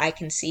him, I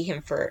can see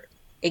him for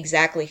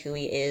exactly who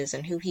he is,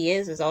 and who he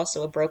is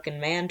also a broken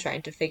man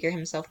trying to figure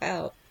himself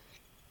out.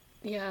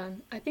 Yeah,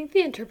 I think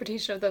the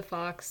interpretation of the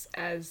fox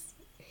as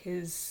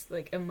his,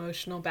 like,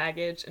 emotional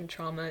baggage and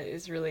trauma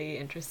is really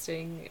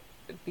interesting,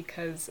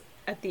 because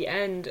at the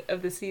end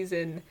of the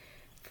season,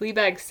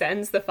 Fleabag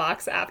sends the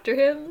fox after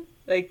him.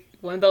 Like,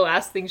 one of the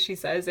last things she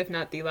says, if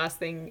not the last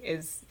thing,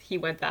 is he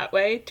went that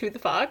way to the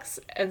fox.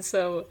 And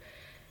so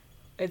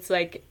it's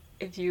like,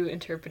 if you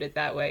interpret it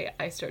that way,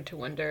 I start to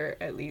wonder,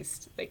 at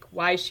least, like,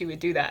 why she would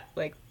do that.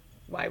 Like,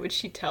 why would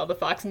she tell the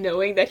fox,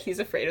 knowing that he's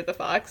afraid of the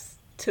fox,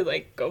 to,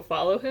 like, go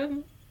follow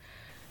him?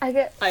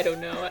 I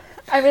don't know.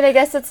 I mean, I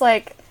guess it's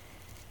like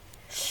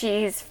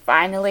she's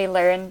finally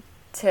learned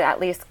to at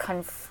least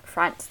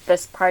confront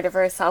this part of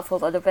herself a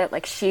little bit.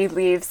 Like, she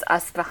leaves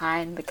us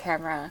behind the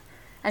camera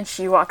and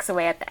she walks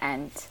away at the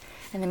end.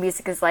 And the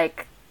music is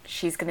like,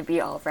 she's going to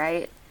be all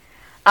right.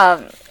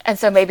 And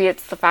so maybe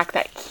it's the fact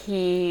that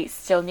he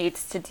still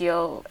needs to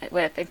deal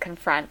with and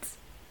confront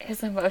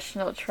his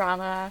emotional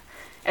trauma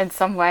in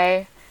some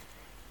way.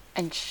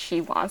 And she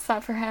wants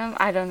that for him.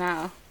 I don't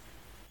know.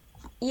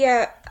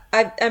 Yeah,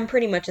 I'm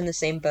pretty much in the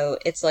same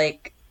boat. It's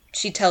like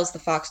she tells the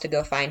fox to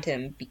go find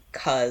him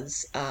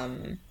because,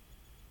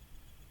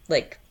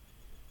 like,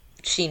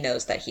 she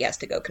knows that he has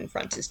to go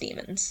confront his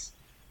demons.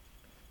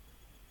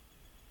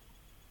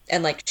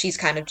 And, like, she's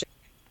kind of just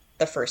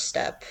the first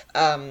step.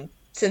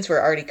 Since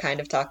we're already kind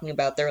of talking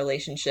about their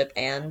relationship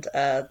and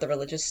the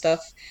religious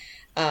stuff,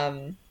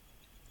 um,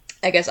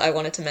 I guess I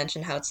wanted to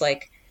mention how it's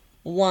like,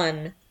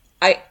 one,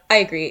 I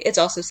agree. It's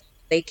also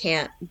they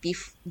can't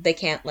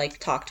like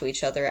talk to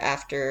each other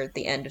after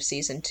the end of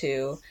season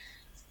two,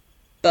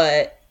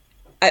 but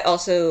I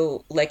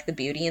also like the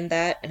beauty in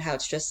that and how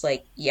it's just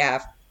like,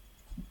 yeah,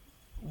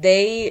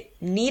 they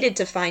needed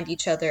to find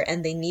each other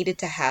and they needed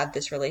to have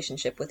this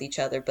relationship with each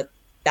other, but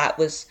that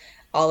was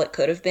all it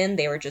could have been.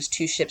 They were just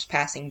two ships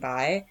passing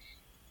by,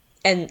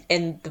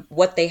 and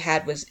what they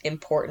had was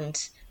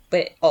important, but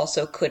it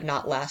also could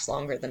not last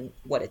longer than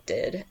what it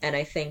did. And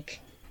I think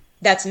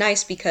that's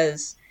nice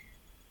because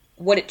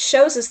what it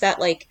shows is that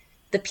like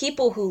the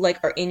people who like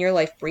are in your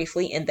life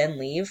briefly and then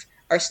leave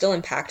are still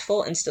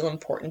impactful and still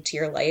important to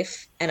your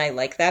life. And I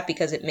like that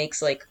because it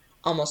makes like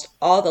almost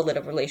all the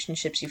little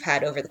relationships you've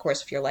had over the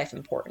course of your life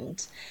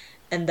important.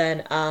 And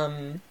then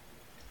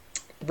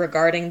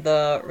regarding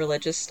the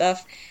religious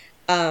stuff,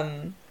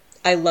 um,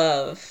 I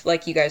love,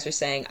 like you guys are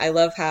saying, I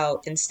love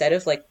how instead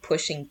of like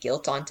pushing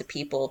guilt onto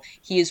people,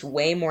 he is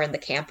way more in the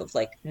camp of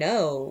like,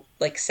 no,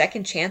 like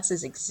second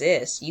chances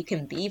exist. You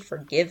can be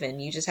forgiven.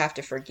 You just have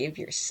to forgive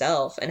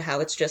yourself. And how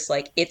it's just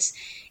like it's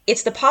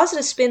the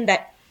positive spin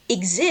that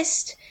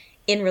exists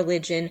in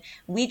religion.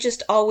 We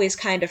just always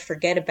kind of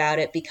forget about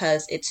it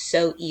because it's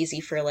so easy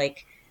for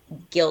like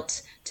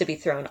guilt to be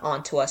thrown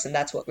onto us, and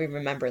that's what we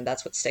remember and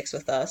that's what sticks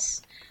with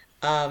us.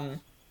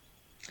 Um,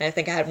 and I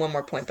think I had one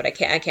more point, but I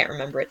can't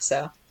remember it.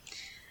 So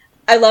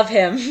I love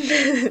him.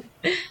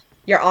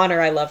 Your Honor,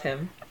 I love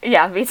him.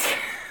 Yeah, me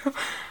too.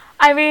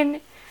 I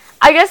mean,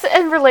 I guess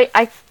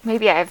I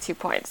maybe I have 2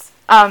 points.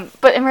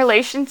 But in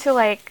relation to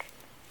like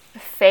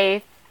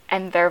faith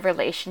and their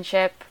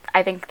relationship,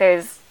 I think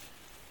there's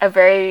a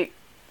very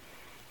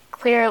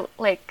clear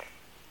like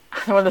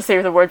I don't want to say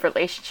the word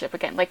relationship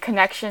again, like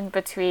connection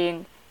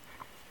between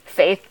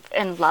faith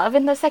and love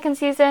in the second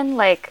season.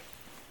 Like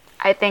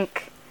I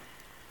think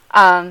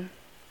um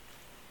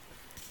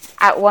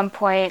at one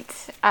point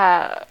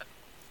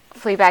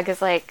Fleabag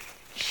is like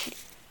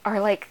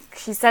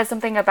she says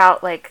something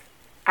about like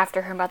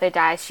after her mother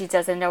dies she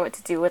doesn't know what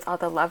to do with all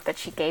the love that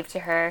she gave to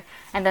her,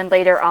 and then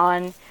later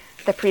on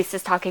the priest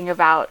is talking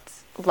about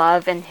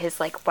love in his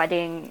like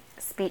wedding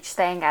speech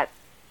thing at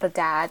the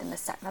dad and the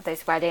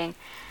stepmother's wedding,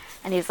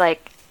 and he's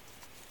like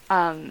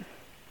oh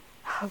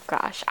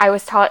gosh, I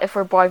was taught if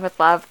we're born with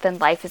love then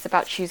life is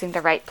about choosing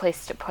the right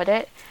place to put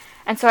it.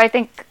 And so I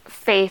think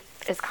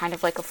faith is kind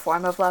of like a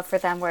form of love for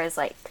them, whereas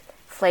like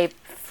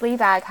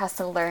Fleabag has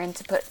to learn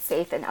to put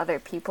faith in other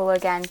people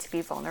again, to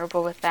be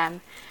vulnerable with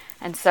them.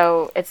 And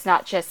so it's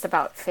not just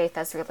about faith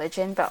as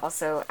religion, but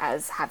also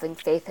as having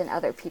faith in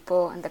other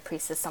people, and the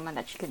priest is someone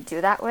that you can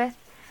do that with.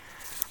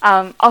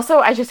 Also,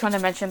 I just want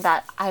to mention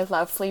that I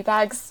love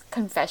Fleabag's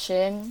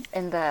confession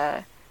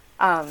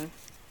um,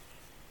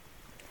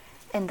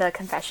 in the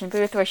confession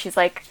booth where she's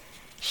like,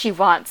 she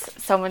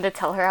wants someone to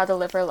tell her how to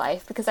live her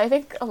life, because I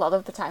think a lot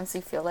of the times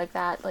we feel like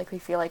that, like we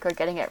feel like we're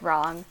getting it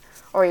wrong,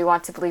 or we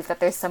want to believe that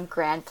there's some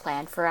grand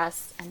plan for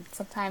us, and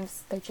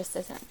sometimes there just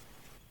isn't.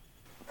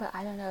 But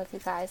I don't know if you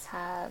guys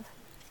have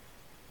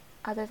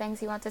other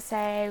things you want to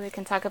say. We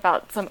can talk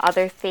about some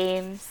other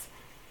themes.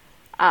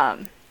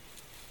 Um,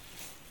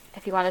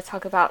 if you want to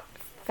talk about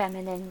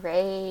feminine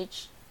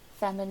rage,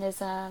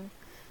 feminism,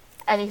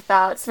 any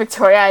thoughts?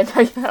 Victoria, I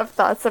know you have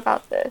thoughts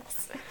about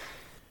this.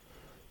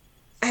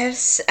 I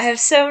have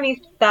so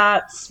many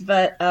thoughts,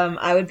 but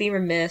I would be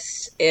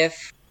remiss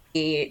if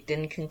we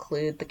didn't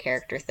conclude the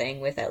character thing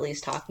with at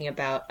least talking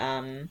about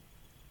the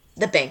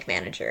bank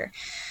manager.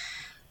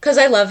 Because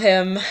I love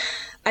him.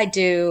 I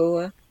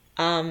do.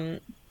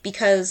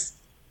 Because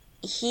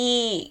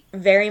he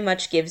very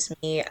much gives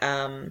me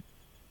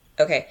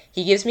okay,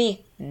 he gives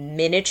me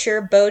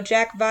miniature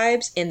BoJack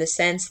vibes in the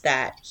sense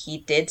that he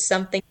did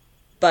something,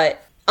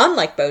 but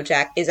unlike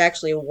BoJack, is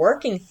actually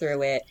working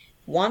through it,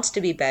 wants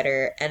to be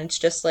better, and it's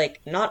just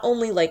like not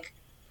only like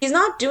he's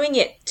not doing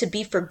it to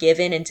be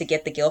forgiven and to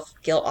get the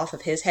guilt off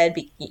of his head.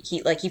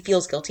 He like he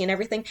feels guilty and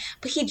everything,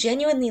 but he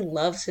genuinely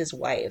loves his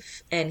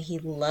wife and he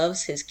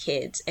loves his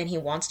kids and he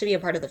wants to be a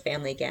part of the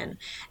family again.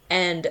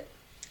 And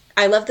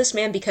I love this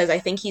man because I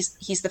think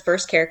he's the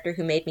first character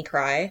who made me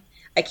cry.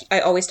 I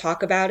always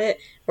talk about it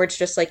where it's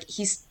just like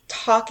he's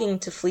talking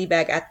to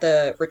Fleabag at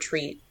the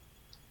retreat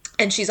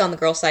and she's on the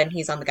girl side and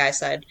he's on the guy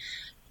side.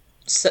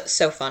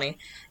 So funny.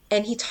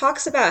 And he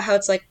talks about how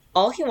it's like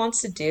all he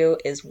wants to do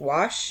is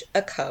wash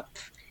a cup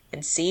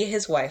and see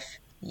his wife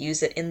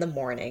use it in the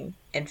morning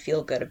and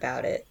feel good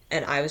about it.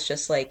 And I was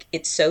just like,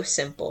 it's so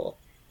simple,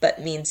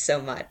 but means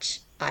so much.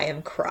 I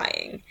am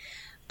crying.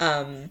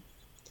 Um,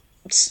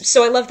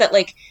 so I love that,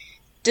 like,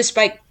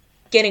 despite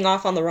getting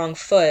off on the wrong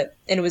foot,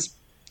 and it was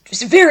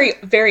just very,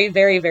 very,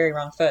 very, very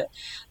wrong foot,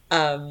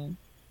 um,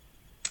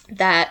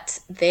 that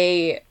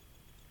they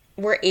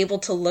were able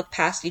to look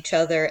past each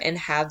other and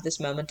have this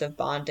moment of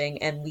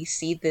bonding, and we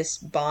see this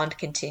bond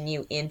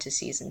continue into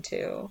season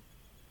two.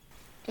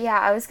 Yeah,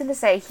 I was gonna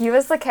say he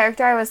was the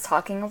character I was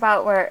talking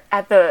about where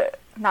at the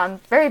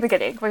very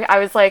beginning where I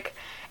was like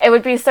it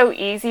would be so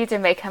easy to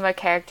make him a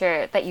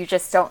character that you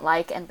just don't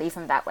like and leave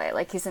him that way.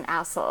 Like he's an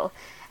asshole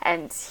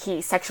and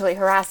he sexually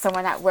harassed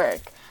someone at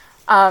work.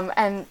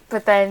 And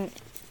but then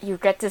you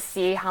get to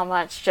see how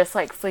much just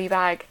like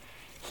Fleabag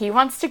he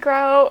wants to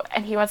grow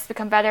and he wants to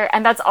become better.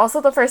 And that's also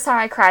the first time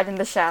I cried in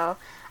the show.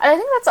 And I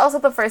think that's also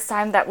the first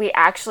time that we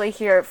actually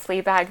hear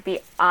Fleabag be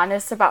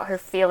honest about her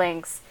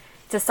feelings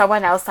to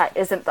someone else that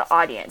isn't the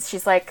audience.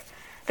 She's like,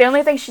 the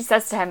only thing she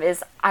says to him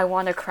is, I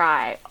want to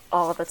cry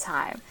all the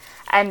time.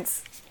 And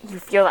you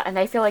feel that, and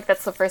I feel like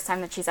that's the first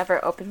time that she's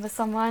ever opened with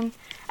someone.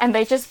 And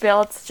they just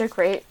build such a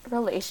great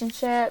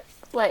relationship.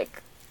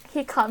 Like,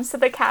 he comes to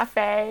the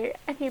cafe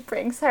and he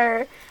brings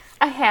her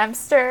a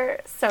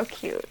hamster. So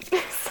cute.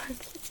 So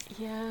cute.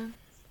 Yeah.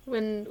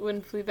 When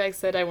Fleabag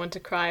said I want to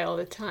cry all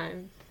the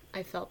time,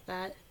 I felt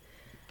that.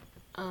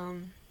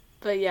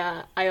 But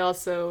yeah, I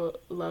also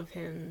love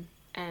him.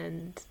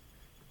 And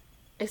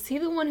is he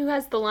the one who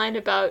has the line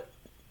about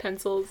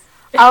pencils?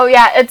 Oh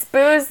yeah, it's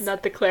Boo's.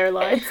 Not the Claire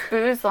line. It's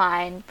Boo's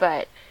line,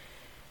 but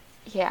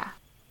yeah.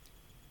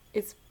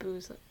 It's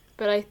Boo's.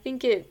 But I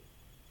think it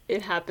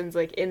happens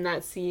like in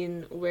that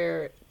scene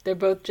where they're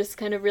both just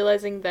kind of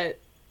realizing that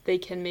they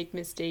can make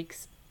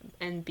mistakes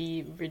and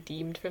be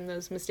redeemed from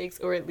those mistakes,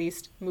 or at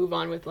least move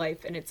on with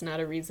life, and it's not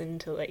a reason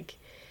to like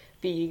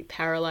be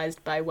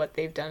paralyzed by what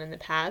they've done in the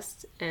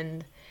past.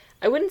 And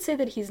I wouldn't say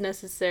that he's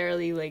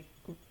necessarily like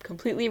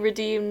completely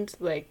redeemed.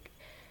 Like,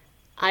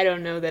 I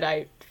don't know that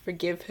I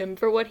forgive him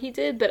for what he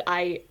did, but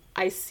I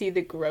see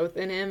the growth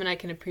in him, and I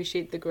can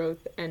appreciate the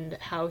growth and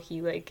how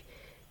he like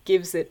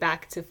gives it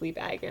back to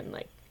Fleabag and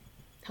like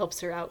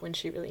helps her out when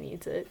she really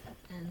needs it,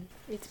 and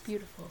it's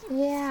beautiful.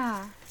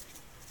 Yeah.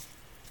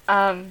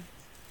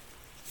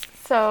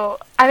 So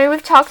I mean,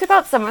 we've talked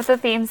about some of the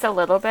themes a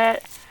little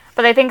bit,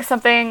 but I think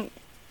something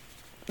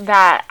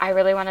that I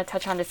really want to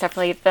touch on is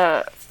definitely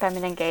the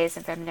feminine gaze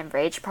and feminine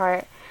rage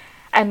part,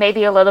 and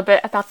maybe a little bit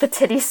about the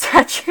titty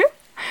statue.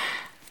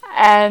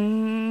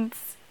 And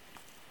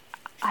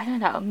I don't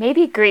know,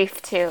 maybe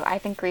grief too. I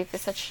think grief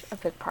is such a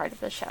big part of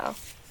the show.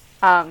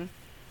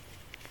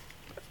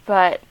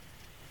 But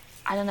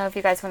I don't know if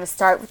you guys want to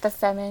start with the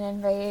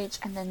feminine rage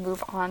and then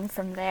move on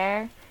from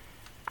there.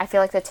 I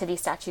feel like the titty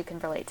statue can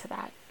relate to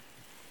that.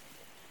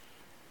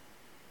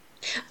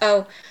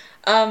 Oh,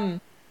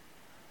 um,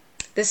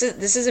 this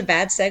is a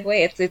bad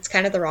segue. It's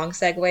kind of the wrong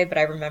segue, but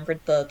I remembered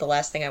the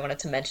last thing I wanted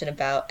to mention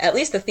about at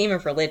least the theme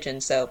of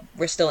religion. So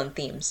we're still in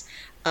themes,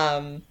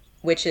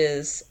 which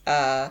is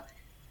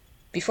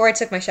before I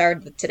took my shower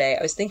today,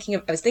 I was thinking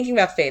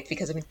about faith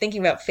because I've been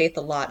thinking about faith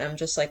a lot, and I'm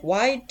just like,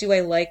 why do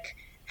I like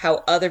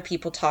how other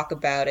people talk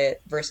about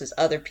it versus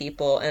other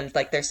people? And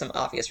like, there's some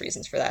obvious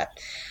reasons for that.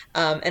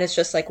 And it's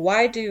just like,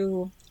 why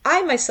do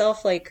I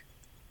myself like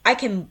I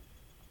can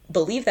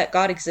believe that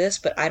God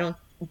exists, but I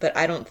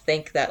don't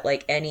think that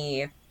like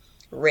any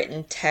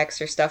written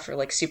text or stuff are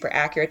like super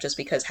accurate just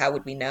because how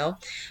would we know?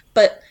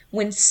 But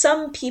when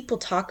some people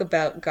talk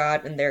about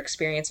God and their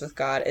experience with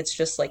God, it's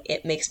just like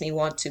it makes me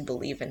want to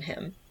believe in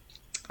him.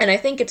 And I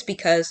think it's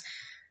because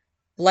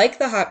like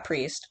the hot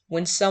priest,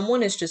 when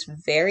someone is just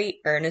very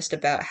earnest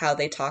about how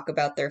they talk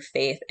about their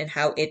faith and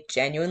how it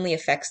genuinely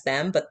affects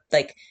them, but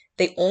like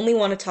they only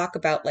want to talk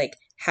about like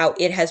how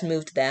it has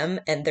moved them,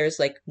 and there's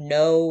like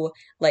no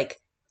like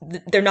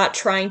they're not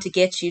trying to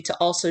get you to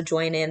also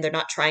join in. They're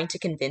not trying to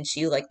convince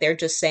you. Like they're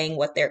just saying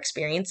what their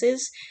experience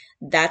is.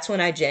 That's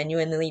when I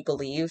genuinely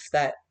believe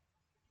that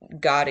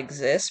God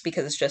exists,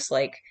 because it's just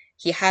like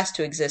he has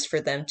to exist for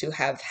them to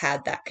have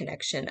had that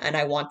connection, and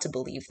I want to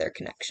believe their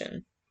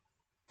connection.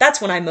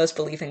 That's when I most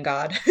believe in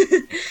God.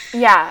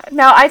 Yeah,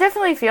 no, I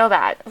definitely feel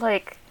that.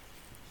 Like,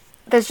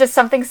 there's just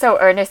something so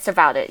earnest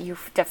about it. You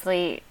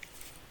definitely,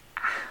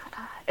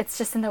 it's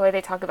just in the way they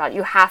talk about it.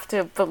 You have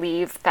to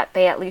believe that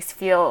they at least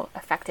feel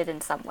affected in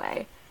some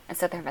way. And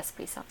so there must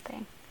be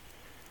something.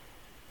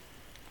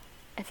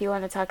 If you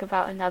want to talk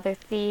about another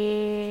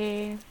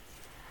theme,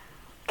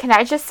 can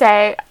I just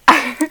say,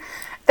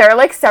 there are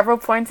like several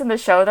points in the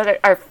show that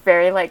are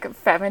very like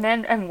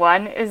feminine. And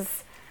one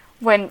is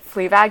when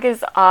Fleabag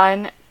is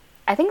on,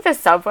 I think the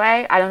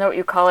subway. I don't know what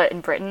you call it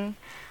in Britain.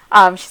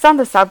 She's on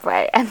the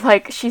subway and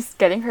like she's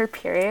getting her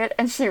period,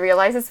 and she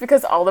realizes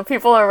because all the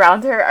people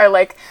around her are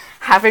like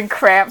having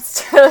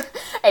cramps to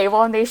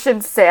AWOL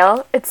Nation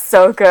sale. It's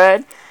so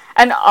good.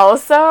 And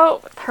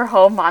also her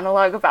whole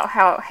monologue about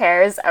how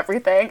hair is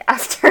everything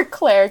after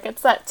Claire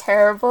gets that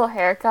terrible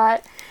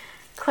haircut.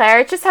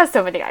 Claire just has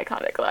so many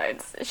iconic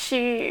lines.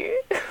 She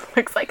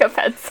looks like a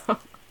pencil.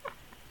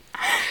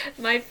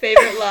 My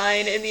favorite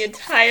line in the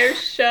entire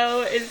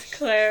show is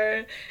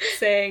Claire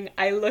saying,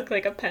 "I look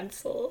like a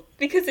pencil,"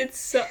 because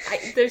it's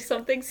there's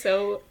something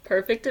so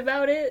perfect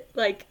about it.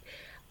 Like,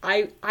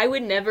 I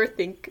would never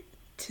think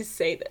to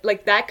say that.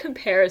 Like, that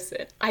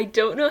comparison. I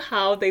don't know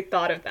how they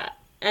thought of that,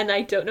 and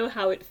I don't know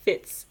how it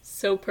fits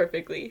so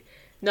perfectly.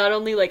 Not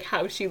only like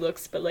how she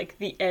looks, but like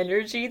the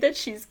energy that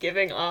she's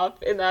giving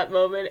off in that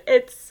moment.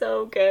 It's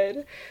so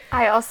good.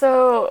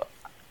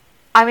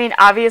 I mean,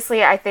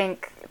 obviously, I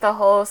think the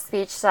whole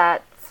speech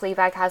that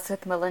Fleabag has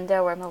with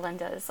Melinda, where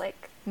Melinda is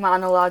like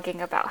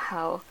monologuing about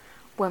how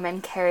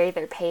women carry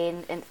their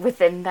pain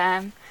within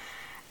them,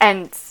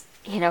 and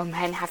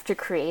men have to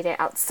create it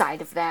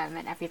outside of them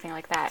and everything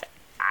like that.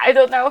 I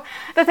don't know.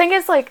 The thing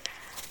is, like,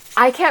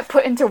 I can't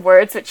put into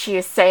words what she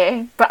is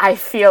saying, but I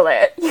feel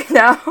it.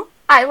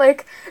 I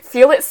like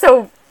feel it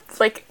so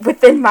like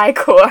within my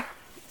core.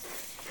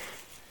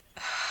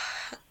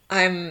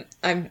 I'm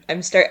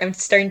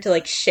starting to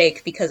like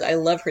shake because I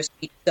love her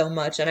speech so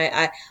much, and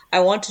I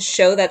want to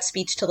show that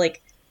speech to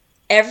like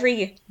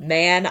every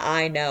man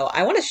I know.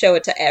 I want to show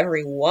it to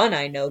everyone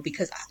I know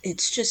because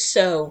it's just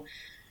so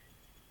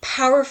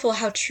powerful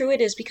how true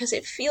it is because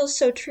it feels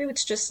so true.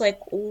 It's just like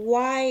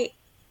why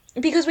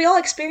because we all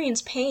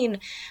experience pain,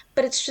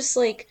 but it's just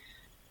like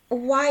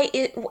why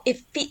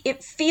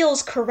it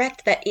feels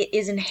correct that it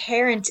is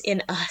inherent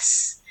in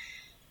us.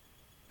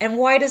 And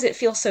why does it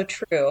feel so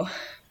true?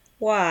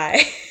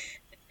 Why?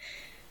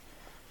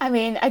 I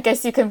mean, I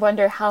guess you can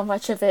wonder how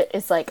much of it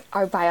is like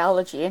our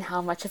biology and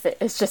how much of it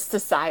is just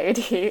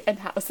society and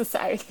how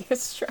society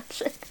is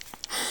structured.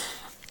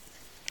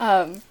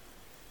 Um,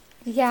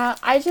 yeah,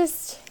 I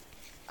just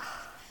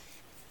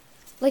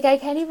like I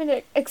can't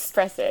even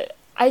express it.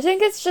 I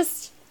think it's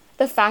just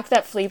the fact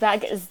that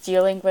Fleabag is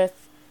dealing with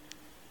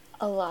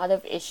a lot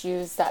of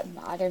issues that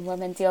modern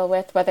women deal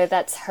with, whether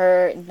that's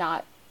her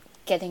not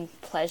getting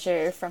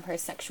pleasure from her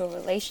sexual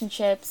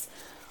relationships,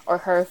 or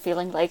her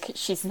feeling like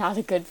she's not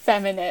a good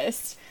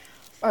feminist,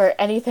 or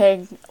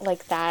anything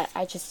like that.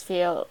 I just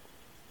feel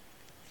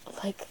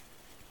like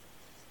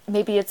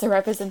maybe it's a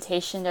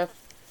representation of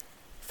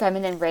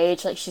feminine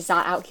rage, like she's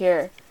not out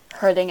here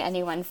hurting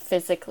anyone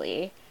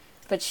physically,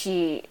 but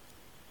she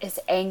is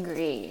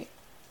angry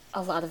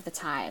a lot of the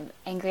time,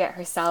 angry at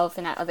herself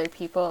and at other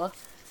people.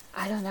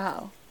 I don't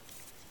know.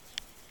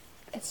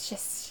 It's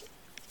just,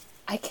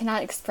 I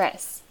cannot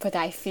express what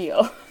I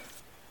feel.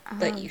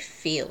 But you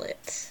feel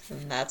it,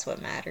 and that's what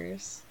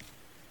matters.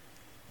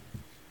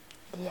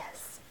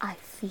 Yes, I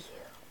feel.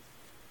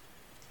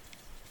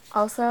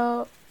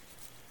 Also,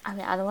 I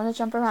mean, I don't want to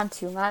jump around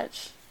too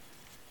much,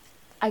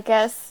 I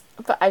guess,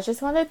 but I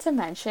just wanted to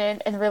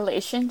mention, in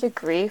relation to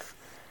grief,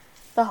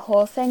 the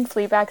whole thing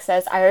Fleabag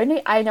says, I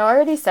know I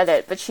already said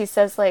it, but she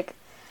says, like,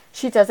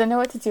 she doesn't know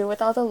what to do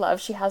with all the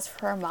love she has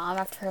for her mom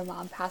after her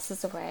mom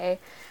passes away.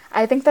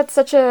 I think that's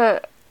such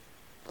a,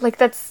 like,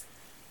 that's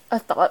a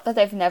thought that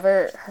I've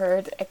never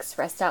heard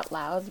expressed out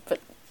loud, but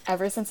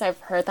ever since I've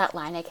heard that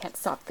line, I can't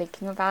stop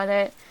thinking about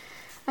it.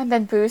 And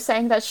then Boo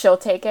saying that she'll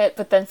take it,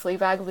 but then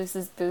Fleabag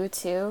loses Boo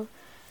too.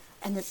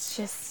 And it's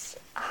just,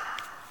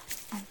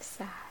 I'm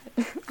sad.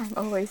 I'm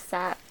always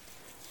sad.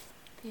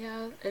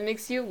 Yeah, it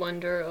makes you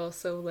wonder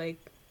also,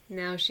 like,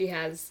 now she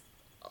has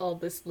all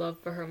this love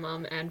for her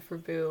mom and for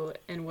Boo,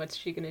 and what's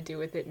she gonna do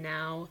with it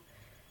now?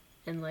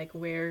 And, like,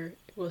 where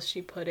will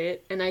she put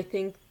it? And I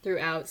think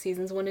throughout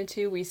seasons 1 and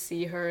 2, we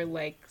see her,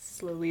 like,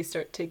 slowly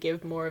start to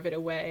give more of it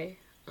away.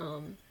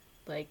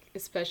 Like,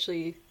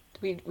 especially,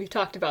 we've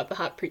talked about the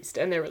hot priest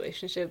and their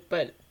relationship,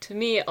 but to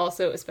me,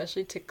 also,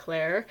 especially to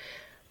Claire,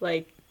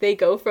 like, they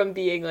go from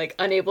being, like,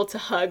 unable to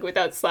hug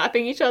without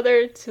slapping each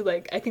other to,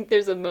 like, I think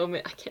there's a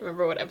moment, I can't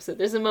remember what episode,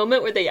 there's a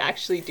moment where they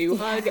actually do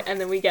hug, and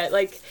then we get,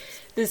 like,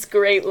 this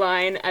great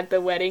line at the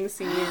wedding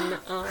scene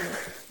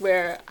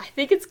where I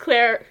think it's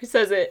Claire who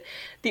says it,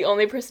 the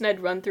only person I'd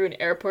run through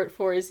an airport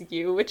for is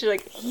you, which,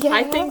 like, yes.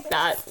 I think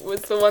that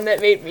was the one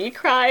that made me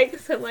cry,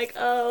 because I'm like,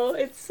 oh,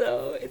 it's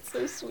so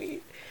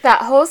sweet.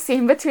 That whole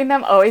scene between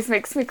them always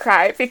makes me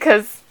cry,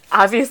 because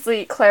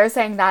obviously Claire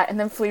saying that, and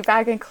then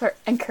Fleabag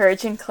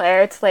encouraging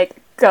Claire to, like,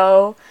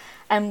 go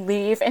and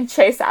leave and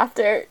chase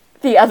after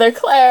the other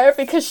Claire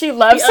because she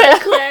loves the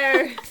other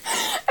Claire.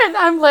 And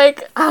I'm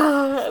like,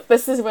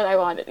 this is what I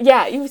wanted.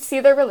 Yeah, you see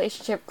their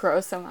relationship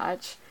grow so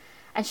much,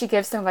 and she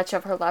gives so much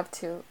of her love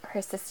to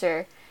her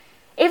sister.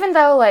 Even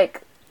though,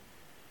 like,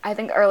 I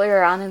think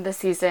earlier on in the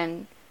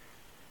season,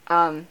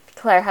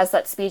 Claire has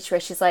that speech where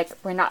she's like,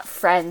 we're not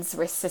friends,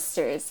 we're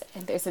sisters,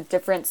 and there's a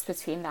difference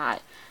between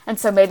that. And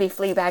so maybe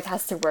Fleabag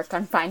has to work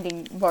on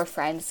finding more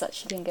friends that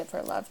she can give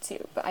her love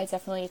to. But I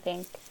definitely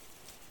think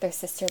their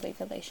sisterly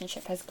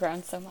relationship has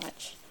grown so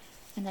much,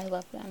 and I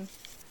love them.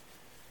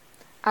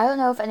 I don't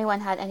know if anyone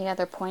had any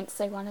other points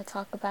they want to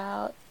talk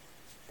about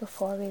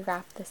before we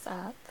wrap this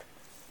up.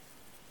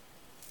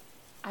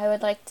 I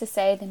would like to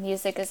say the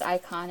music is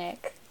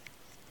iconic.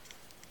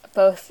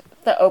 Both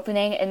the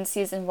opening in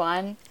season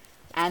 1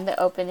 and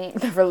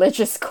the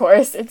religious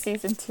chorus in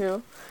season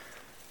 2.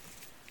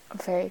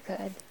 Very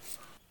good.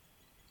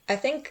 I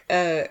think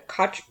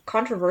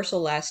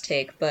controversial last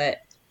take,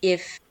 but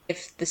if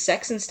the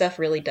sex and stuff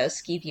really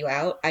does skeeve you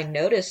out, I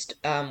noticed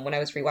when I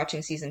was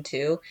rewatching season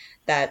two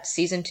that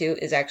season two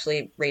is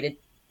actually rated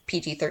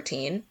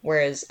PG-13,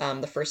 whereas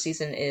the first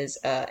season is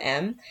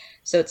M.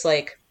 So it's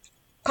like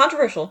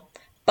controversial,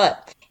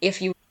 but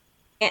if you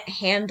can't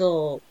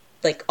handle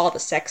like all the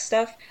sex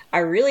stuff, I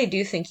really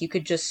do think you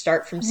could just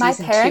start from My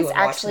season two parents and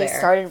watch actually there.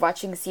 started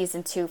watching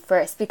season 2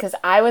 first because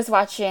I was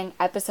watching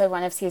episode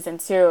 1 of season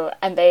 2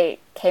 and they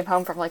came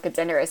home from like a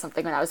dinner or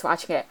something when I was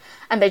watching it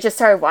and they just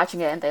started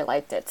watching it and they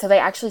liked it. So they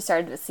actually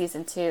started with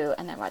season 2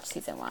 and then watched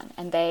season 1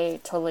 and they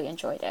totally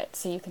enjoyed it.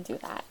 So you can do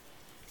that.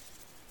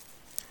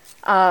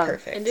 And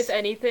if Perfect.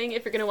 anything,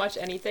 if you're gonna watch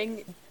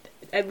anything,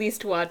 at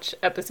least watch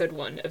episode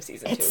 1 of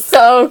season 2. It's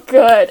so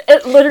good.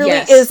 It literally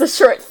is Yes. a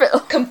short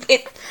film.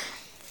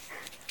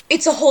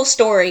 It's a whole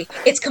story.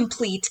 It's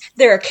complete.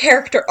 There are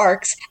character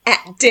arcs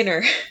at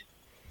dinner.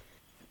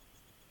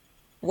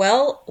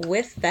 Well,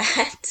 with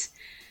that,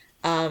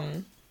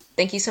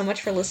 thank you so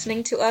much for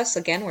listening to us.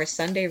 Again, we're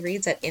Sunday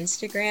Reads at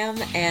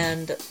Instagram,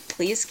 and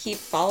please keep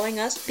following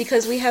us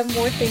because we have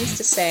more things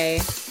to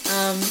say.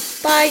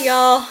 Bye,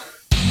 y'all.